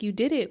that? He's like, you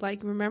did it.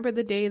 Like, remember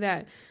the day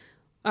that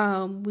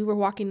we were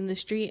walking in the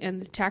street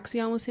and the taxi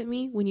almost hit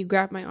me? When you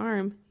grabbed my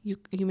arm, you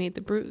made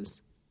the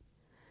bruise.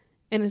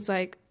 And it's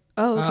like,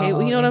 oh, okay.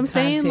 Well, you know what I'm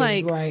saying?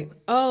 Like, right.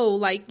 Oh,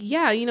 like,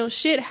 yeah,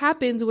 shit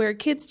happens where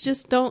kids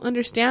just don't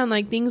understand,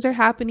 like, things are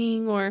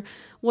happening or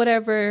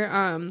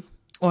whatever.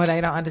 Or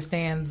they don't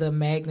understand the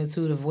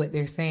magnitude of what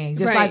they're saying.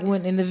 Just like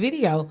when in the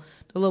video,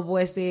 the little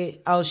boy said,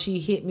 oh, she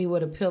hit me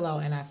with a pillow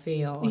and I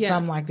fell, or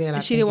something like that.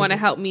 And she didn't want to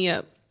help me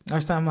up. Or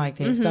something like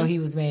that. Mm-hmm. So he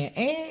was mad.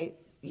 And,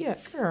 yeah,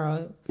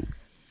 girl.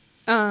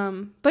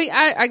 But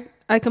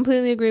I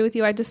completely agree with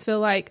you. I just feel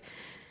like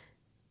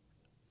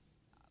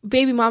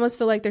baby mamas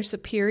feel like they're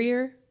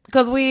superior.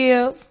 Because we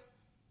is.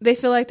 They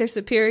feel like they're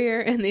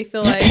superior, and they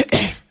feel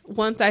like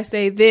once I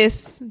say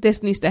this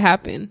needs to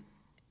happen.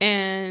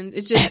 And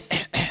it just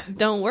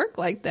don't work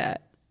like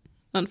that,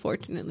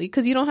 unfortunately.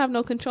 Because you don't have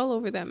no control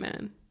over that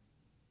man.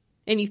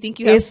 And you think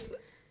you have...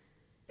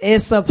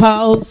 It's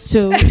supposed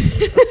to.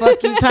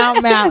 Fuck you talking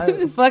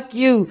about. Fuck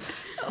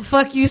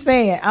you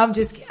saying.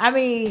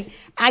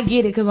 I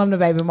get it because I'm the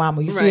baby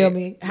mama. You feel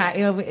me?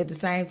 However, at the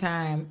same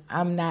time,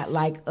 I'm not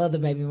like other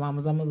baby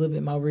mamas. I'm a little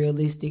bit more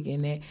realistic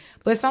in that.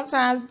 But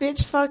sometimes,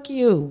 bitch, fuck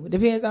you.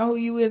 Depends on who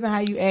you is and how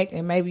you act,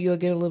 and maybe you'll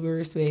get a little bit of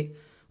respect.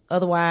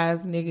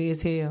 Otherwise, nigga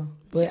is hell.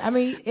 But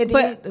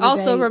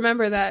also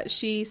remember that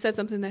she said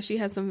something, that she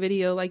has some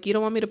video, like, you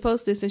don't want me to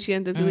post this, and she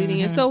ended up deleting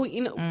it. So,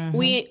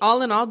 we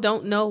all in all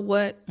don't know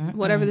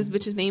whatever this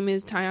bitch's name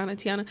is,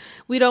 Tiana.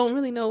 We don't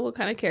really know what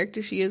kind of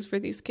character she is for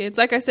these kids.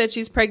 Like I said,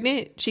 she's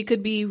pregnant. She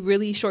could be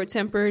really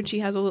short-tempered. She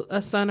has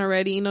a son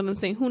already. You know what I'm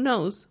saying? Who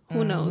knows?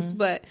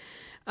 But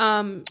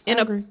in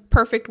a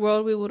perfect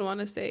world, we would want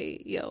to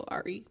say, yo,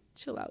 Ari,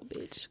 chill out,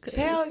 bitch.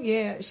 Hell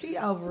yeah, she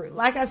over it.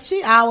 Like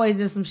she always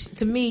did some shit.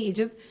 To me, it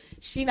just...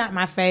 She not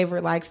my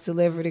favorite, like,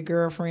 celebrity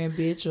girlfriend,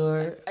 bitch,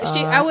 or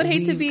I would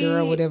hate to be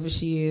girl, whatever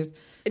she is.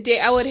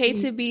 I would hate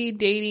to be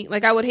dating,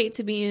 like, I would hate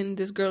to be in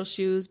this girl's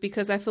shoes,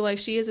 because I feel like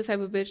she is the type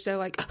of bitch that,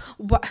 like,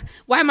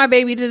 why my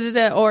baby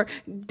or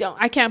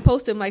I can't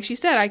post him. Like she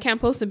said, I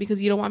can't post him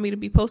because you don't want me to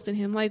be posting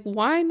him. Like,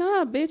 why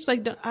not, bitch?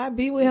 Like, I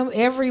be with him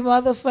every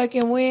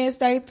motherfucking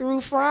Wednesday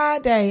through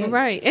Friday,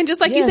 right? And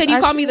just like you said,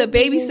 you call me the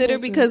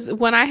babysitter because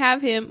when I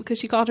have him, because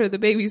she called her the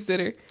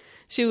babysitter.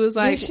 She was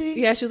like, she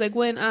was like,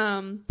 when,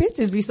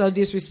 bitches be so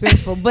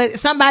disrespectful, but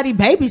somebody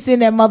babysitting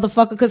that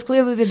motherfucker, because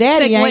clearly the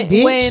daddy ain't,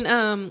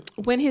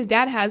 bitch. When his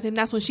dad has him,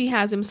 that's when she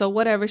has him, so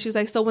whatever. She's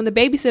like, so when the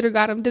babysitter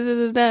got him,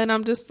 and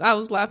I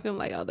was laughing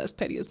like, oh, that's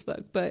petty as fuck,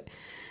 but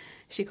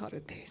she called her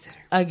the babysitter.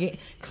 Again,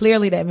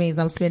 clearly that means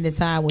I'm spending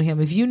time with him.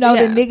 If you know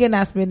the nigga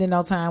not spending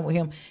no time with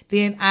him,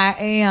 then I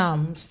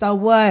am. So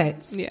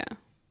what? Yeah.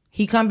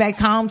 He come back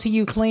home to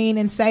you clean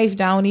and safe,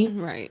 don't he?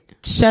 Right.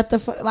 Shut the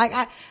fuck. Like,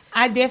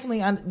 I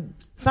definitely,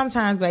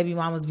 sometimes baby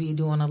mamas be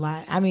doing a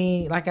lot. I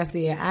mean, like I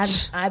said,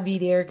 I be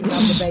there because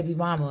I'm the baby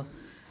mama.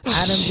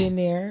 I done been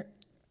there.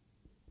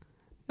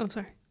 I'm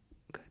sorry.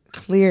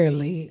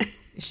 Clearly,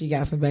 she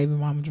got some baby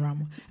mama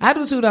drama. I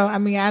do too, though. I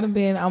mean, I done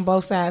been on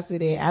both sides of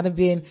that. I done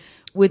been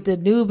with the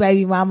new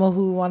baby mama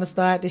who want to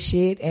start the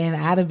shit, and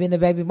I done been the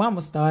baby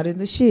mama starting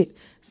the shit.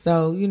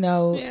 So,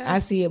 I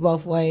see it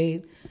both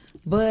ways.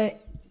 But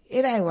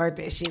it ain't worth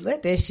that shit.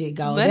 Let that shit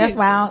go. That's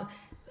why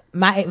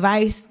my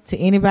advice to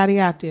anybody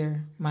out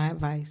there,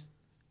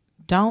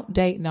 don't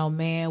date no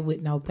man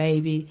with no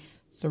baby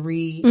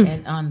 3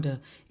 and under.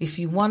 If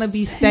you want to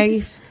be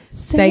safe,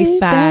 say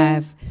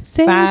 5.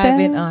 5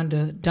 and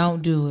under.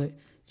 Don't do it.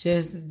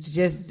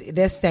 Just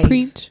that's safe.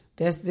 Preach.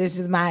 This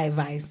is my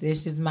advice.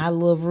 This is my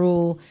little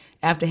rule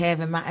after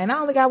having and I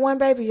only got one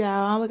baby, y'all.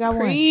 I only got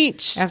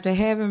Preach. one. After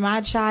having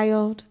my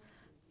child,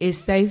 it's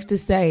safe to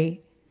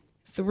say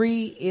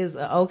 3 is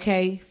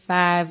okay.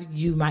 5,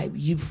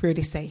 you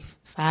pretty safe.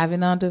 5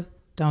 and under,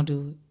 don't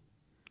do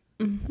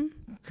it.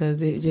 Because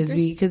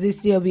it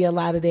still be a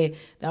lot of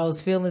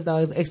those feelings,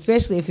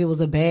 especially if it was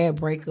a bad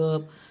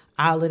breakup,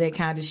 all of that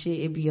kind of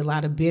shit. It'd be a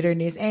lot of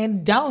bitterness.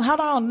 And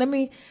hold on,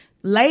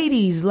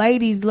 ladies,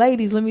 let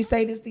me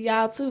say this to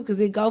y'all too, because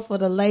it go for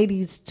the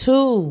ladies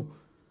too,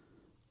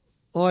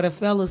 or the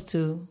fellas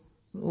too,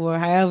 or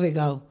however it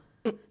go.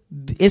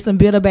 It's some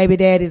bitter baby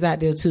daddies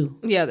out there too.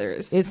 Yeah, there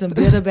is. It's some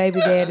bitter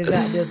baby daddies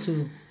out there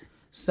too.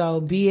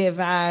 So be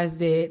advised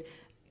that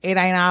it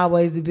ain't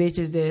always the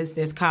bitches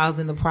that's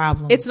causing the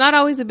problems. It's not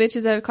always the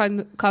bitches that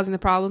are causing the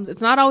problems.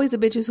 It's not always the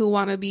bitches who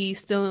want to be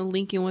still in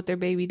linking with their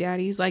baby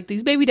daddies. Like,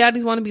 these baby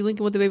daddies want to be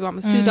linking with their baby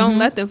mamas too. Don't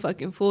let them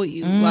fucking fool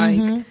you.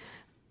 Like,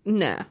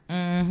 nah.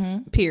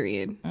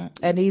 Period.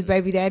 And these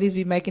baby daddies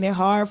be making it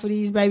hard for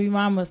these baby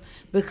mamas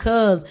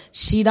because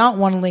she don't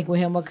want to link with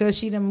him, or because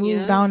she done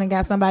moved on and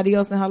got somebody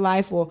else in her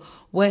life, or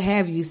what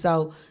have you.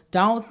 So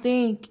don't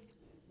think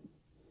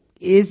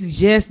It's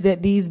just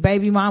that these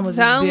baby mamas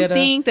don't is bitter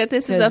think that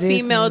this is a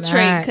female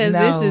trait because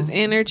this is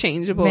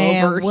interchangeable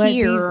over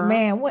here.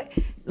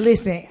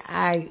 Listen,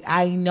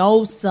 I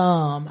know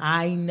some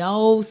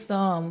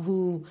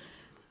who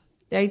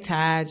they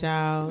tired,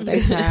 y'all.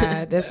 They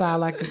tired. That's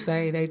all I can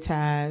say. They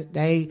tired.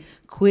 They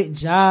quit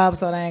jobs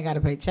so they ain't got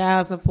to pay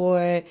child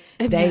support.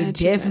 They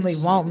definitely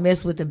won't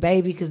mess with the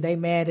baby because they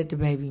mad at the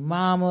baby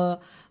mama.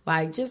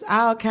 Like, just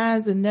all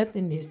kinds of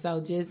nothingness.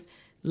 So just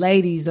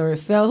ladies or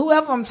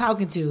whoever I'm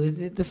talking to.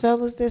 Is it the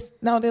fellas?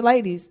 No, the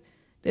ladies.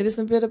 There is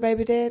some bitter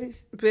baby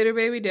daddies. Bitter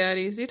baby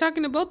daddies. You're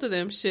talking to both of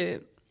them.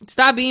 Shit.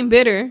 Stop being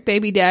bitter,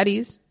 baby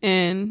daddies.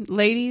 And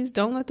ladies,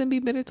 don't let them be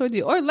bitter towards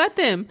you. Or let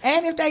them.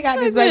 And if they got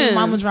this baby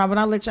mama drama,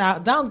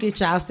 don't get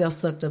y'all self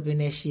sucked up in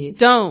that shit.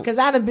 Don't. Because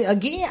I'd have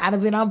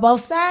been on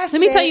both sides. Let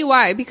me tell you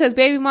why. Because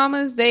baby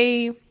mamas,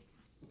 they...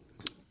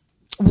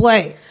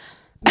 What?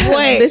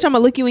 Bitch, I'm going to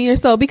look you in your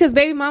soul. Because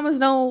baby mamas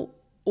know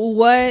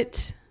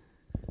what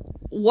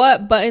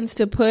buttons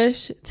to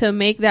push to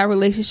make that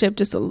relationship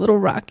just a little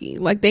rocky.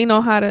 Like they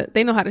know how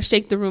to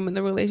shake the room in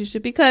the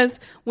relationship, because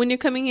when you're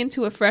coming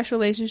into a fresh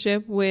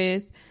relationship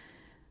with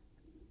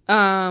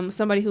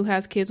somebody who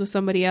has kids with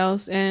somebody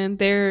else and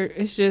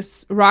it's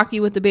just rocky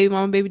with the baby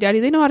mama and baby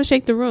daddy, they know how to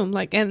shake the room,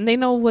 like, and they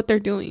know what they're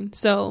doing.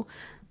 So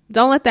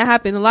don't let that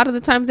happen. A lot of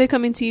the times they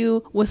come into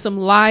you with some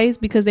lies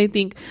because they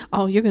think,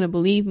 oh, you're going to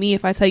believe me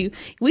if I tell you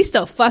we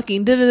still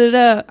fucking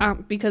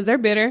because they're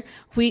bitter.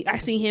 I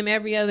see him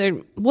every other,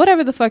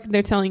 whatever the fuck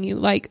they're telling you.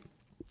 Like,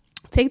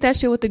 take that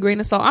shit with a grain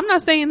of salt. I'm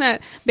not saying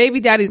that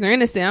baby daddies are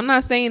innocent. I'm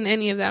not saying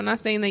any of that. I'm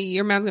not saying that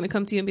your man's going to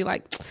come to you and be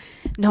like,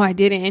 no, I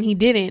didn't. And he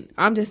didn't.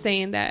 I'm just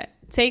saying that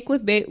take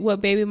what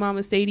baby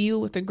mamas say to you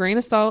with a grain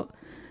of salt,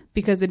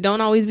 because it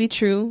don't always be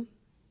true.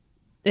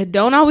 It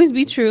don't always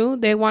be true.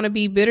 They want to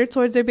be bitter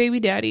towards their baby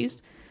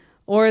daddies,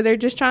 or they're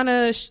just trying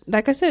to,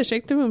 like I said,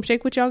 shake the room,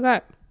 shake what y'all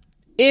got.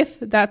 If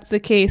that's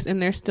the case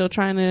and they're still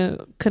trying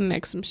to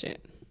connect some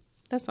shit.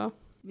 That's all.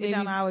 It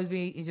don't always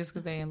be just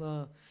because they in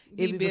love.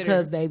 It be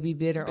because they be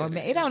bitter or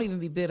mad. It don't even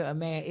be bitter or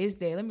mad. It's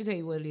that. Let me tell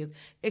you what it is.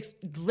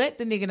 Let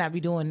the nigga not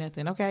be doing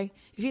nothing, okay?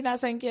 If you're not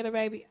taking care of the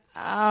baby,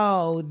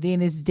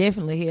 then it's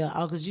definitely hell.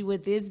 Oh, because you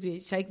with this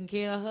bitch taking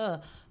care of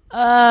her.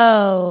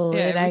 Oh,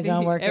 it ain't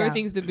gonna work out.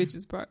 Everything's the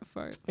bitch's part.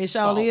 It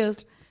sure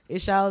is. It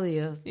sure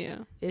is. Yeah.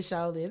 It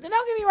sure is. And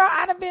don't get me wrong,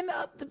 I'd have been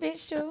the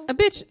bitch too. A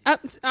bitch.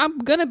 I'm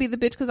gonna be the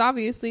bitch because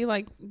obviously,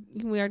 like,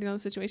 we already know the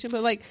situation.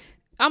 But, like,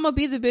 I'm gonna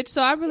be the bitch,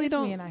 so I really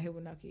don't. Me and I here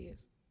with no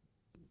kids.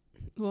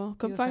 Well,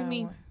 come find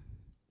me.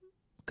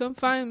 Come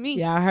find me.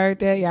 Y'all heard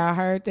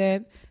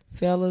that?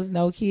 Fellas,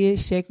 no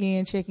kids. Check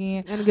in.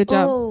 And a good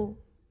job. Oh.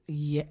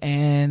 Yeah,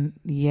 and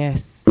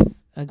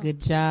yes, a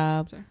good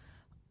job. Sorry.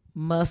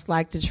 Must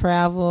like to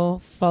travel.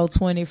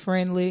 420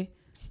 friendly.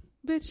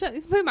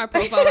 Bitch, put my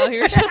profile out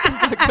here. Shut the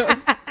fuck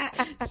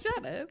up.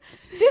 Shut up.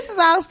 This is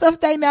all stuff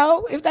they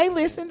know. If they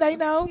listen, they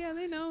know. Yeah,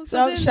 they know.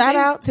 So shout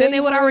out to them. Then they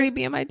would already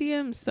be in my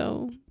DMs,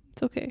 so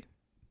it's okay.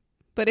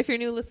 But if you're a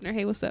new listener,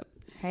 hey, what's up?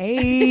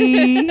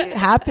 Hey,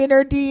 hop in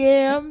her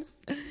DMs.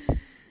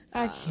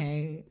 I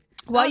can't.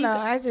 Well,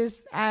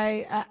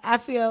 I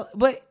feel,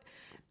 but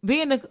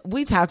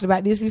we talked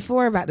about this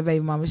before about the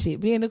baby mama shit.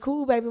 Being a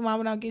cool baby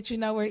mama don't get you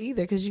nowhere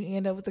either, because you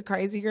end up with a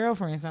crazy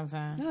girlfriend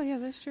sometimes. Oh yeah,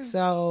 that's true.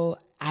 So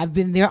I've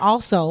been there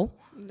also.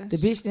 The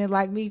bitch didn't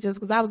like me just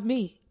because I was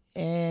me,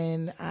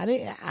 and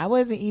I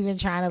wasn't even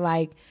trying to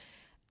like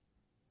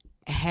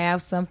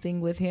have something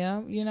with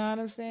him. You know what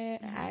I'm saying?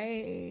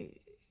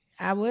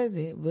 I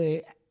wasn't,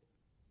 but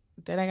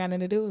that ain't got nothing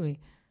to do with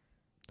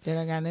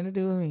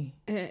me.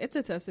 It's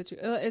a tough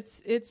situation.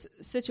 It's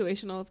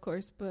situational, of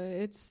course, but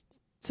it's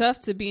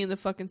tough to be in the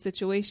fucking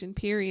situation,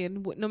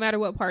 period, no matter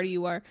what party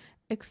you are,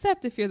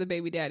 except if you're the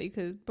baby daddy,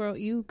 because, bro,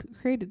 you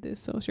created this,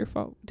 so it's your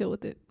fault. Deal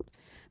with it.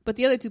 But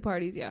the other two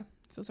parties, yeah,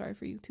 I feel sorry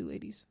for you two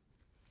ladies.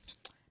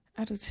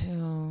 I do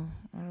too.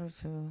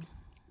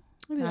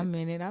 I'm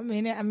in it. I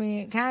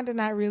mean, kind of,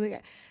 not really.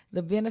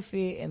 The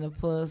benefit and the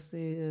plus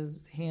is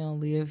he don't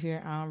live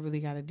here. I don't really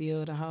got to deal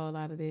with a whole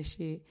lot of that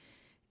shit.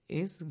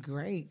 It's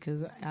great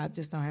because I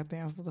just don't have to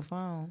answer the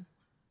phone.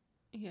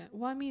 Yeah.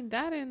 Well, I mean,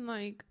 that, and,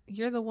 like,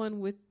 you're the one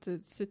with the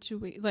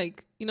situation.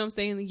 Like, you know what I'm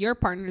saying? Your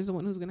partner is the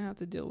one who's going to have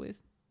to deal with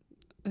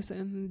this,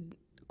 and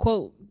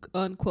quote,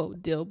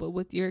 unquote, deal, but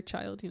with your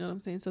child. You know what I'm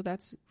saying? So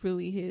that's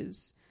really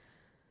his.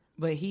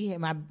 But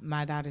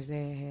my daughter's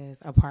dad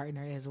has a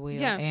partner as well,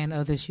 yeah, and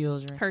other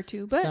children. Her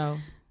too. But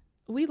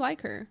we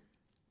like her.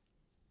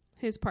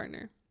 His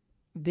partner.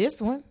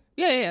 This one?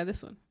 Yeah,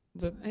 this one.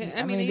 But,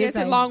 I mean it's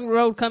a long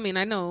road coming,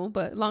 I know,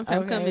 but long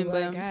time coming,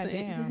 but I'm just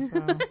saying. Damn,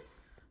 so,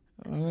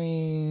 I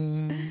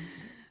mean,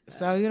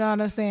 so you know what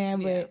I'm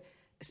saying? Yeah. But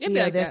still,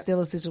 like that's still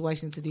a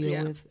situation to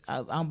deal with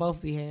on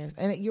both behalves.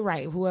 And you're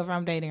right, whoever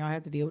I'm dating, I'll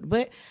have to deal with.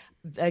 But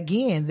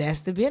again,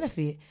 that's the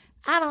benefit.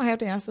 I don't have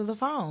to answer the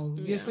phone.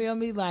 You feel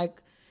me?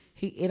 Like,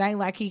 it ain't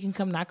like he can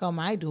come knock on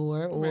my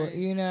door, or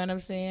you know what I'm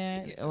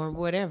saying? Yeah. Or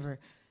whatever.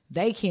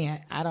 They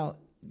can't. I don't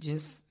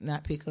just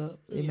not pick up.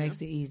 It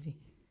makes it easy.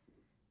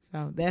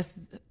 So that's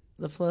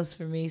the plus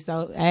for me.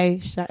 So,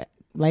 hey,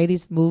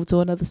 ladies, move to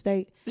another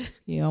state.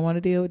 You don't want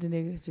to deal with the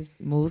nigga.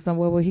 Just move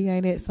somewhere where he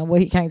ain't at, somewhere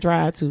he can't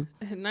drive to.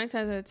 9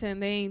 times out of 10,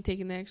 they ain't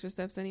taking the extra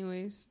steps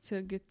anyways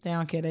to get. They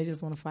don't care. They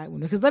just want to fight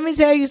with him. Because let me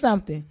tell you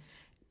something.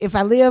 If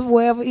I live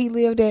wherever he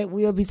lived at,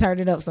 we'll be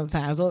turning up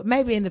sometimes. Or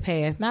maybe in the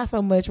past. Not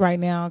so much right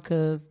now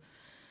because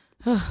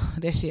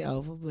that shit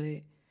over.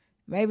 But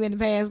maybe in the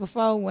past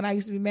before, when I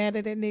used to be mad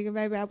at that nigga,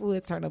 maybe I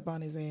would turn up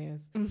on his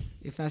ass.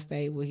 If I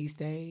stayed where he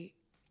stayed.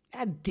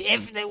 I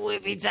definitely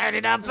would be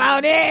turning up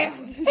on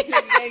him.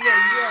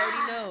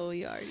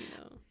 You already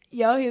know.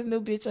 Yo, his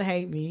new bitch will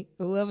hate me.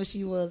 Whoever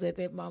she was at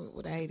that moment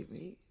would have hated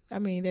me. I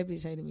mean, that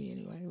bitch hated me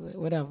anyway, but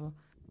whatever.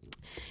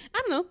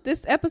 I don't know.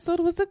 This episode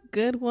was a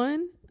good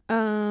one.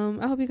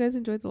 I hope you guys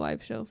enjoyed the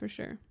live show for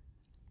sure.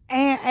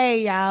 And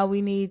hey, y'all,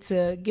 we need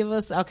to give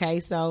us,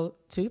 so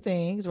 2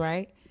 things,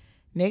 right?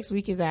 Next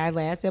week is our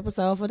last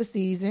episode for the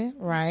season,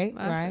 right?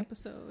 Last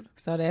episode.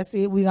 So that's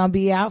it. We're going to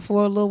be out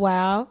for a little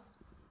while.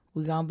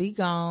 We're going to be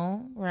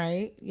gone,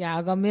 right?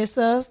 Y'all going to miss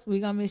us. We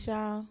going to miss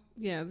y'all.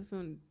 Yeah,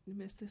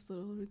 miss this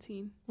little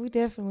routine. We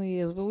definitely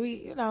is. But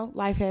we,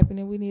 life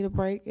happening. We need a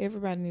break.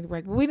 Everybody need a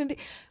break. But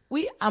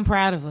I'm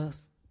proud of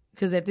us.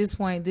 Because at this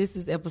point, this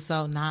is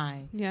episode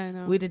 9. Yeah, I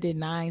know. We did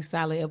 9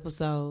 solid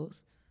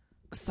episodes.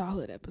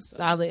 Solid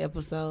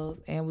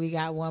episodes. And we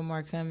got one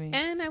more coming.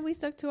 And we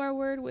stuck to our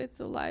word with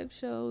the live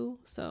show.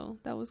 So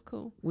that was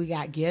cool. We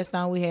got guests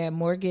on. We had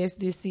more guests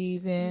this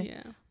season.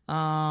 Yeah.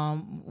 I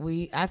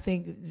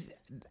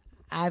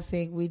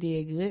think we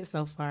did good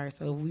so far.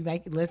 So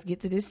let's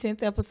get to this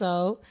 10th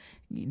episode.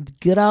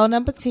 Good old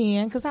number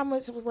 10. Because how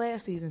much was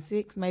last season?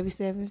 6, maybe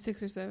 7?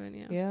 6 or 7,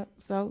 yeah. Yeah.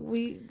 So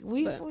we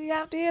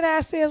outdid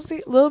ourselves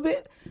a little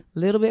bit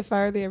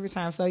further every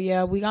time. So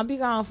yeah, we're gonna be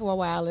gone for a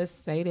while. Let's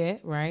say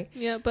that, right?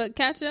 Yeah, but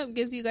catch up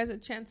gives you guys a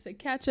chance to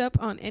catch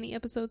up on any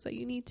episodes that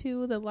you need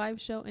to, the live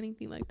show,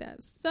 anything like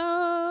that.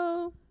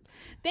 So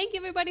thank you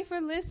everybody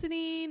for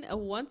listening.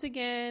 Once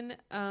again,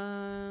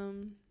 I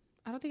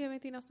don't think I have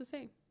anything else to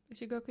say. It's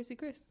your girl, Chrissy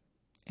Chris.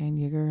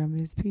 And your girl,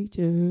 Miss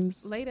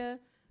Peaches. Later.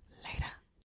 Later.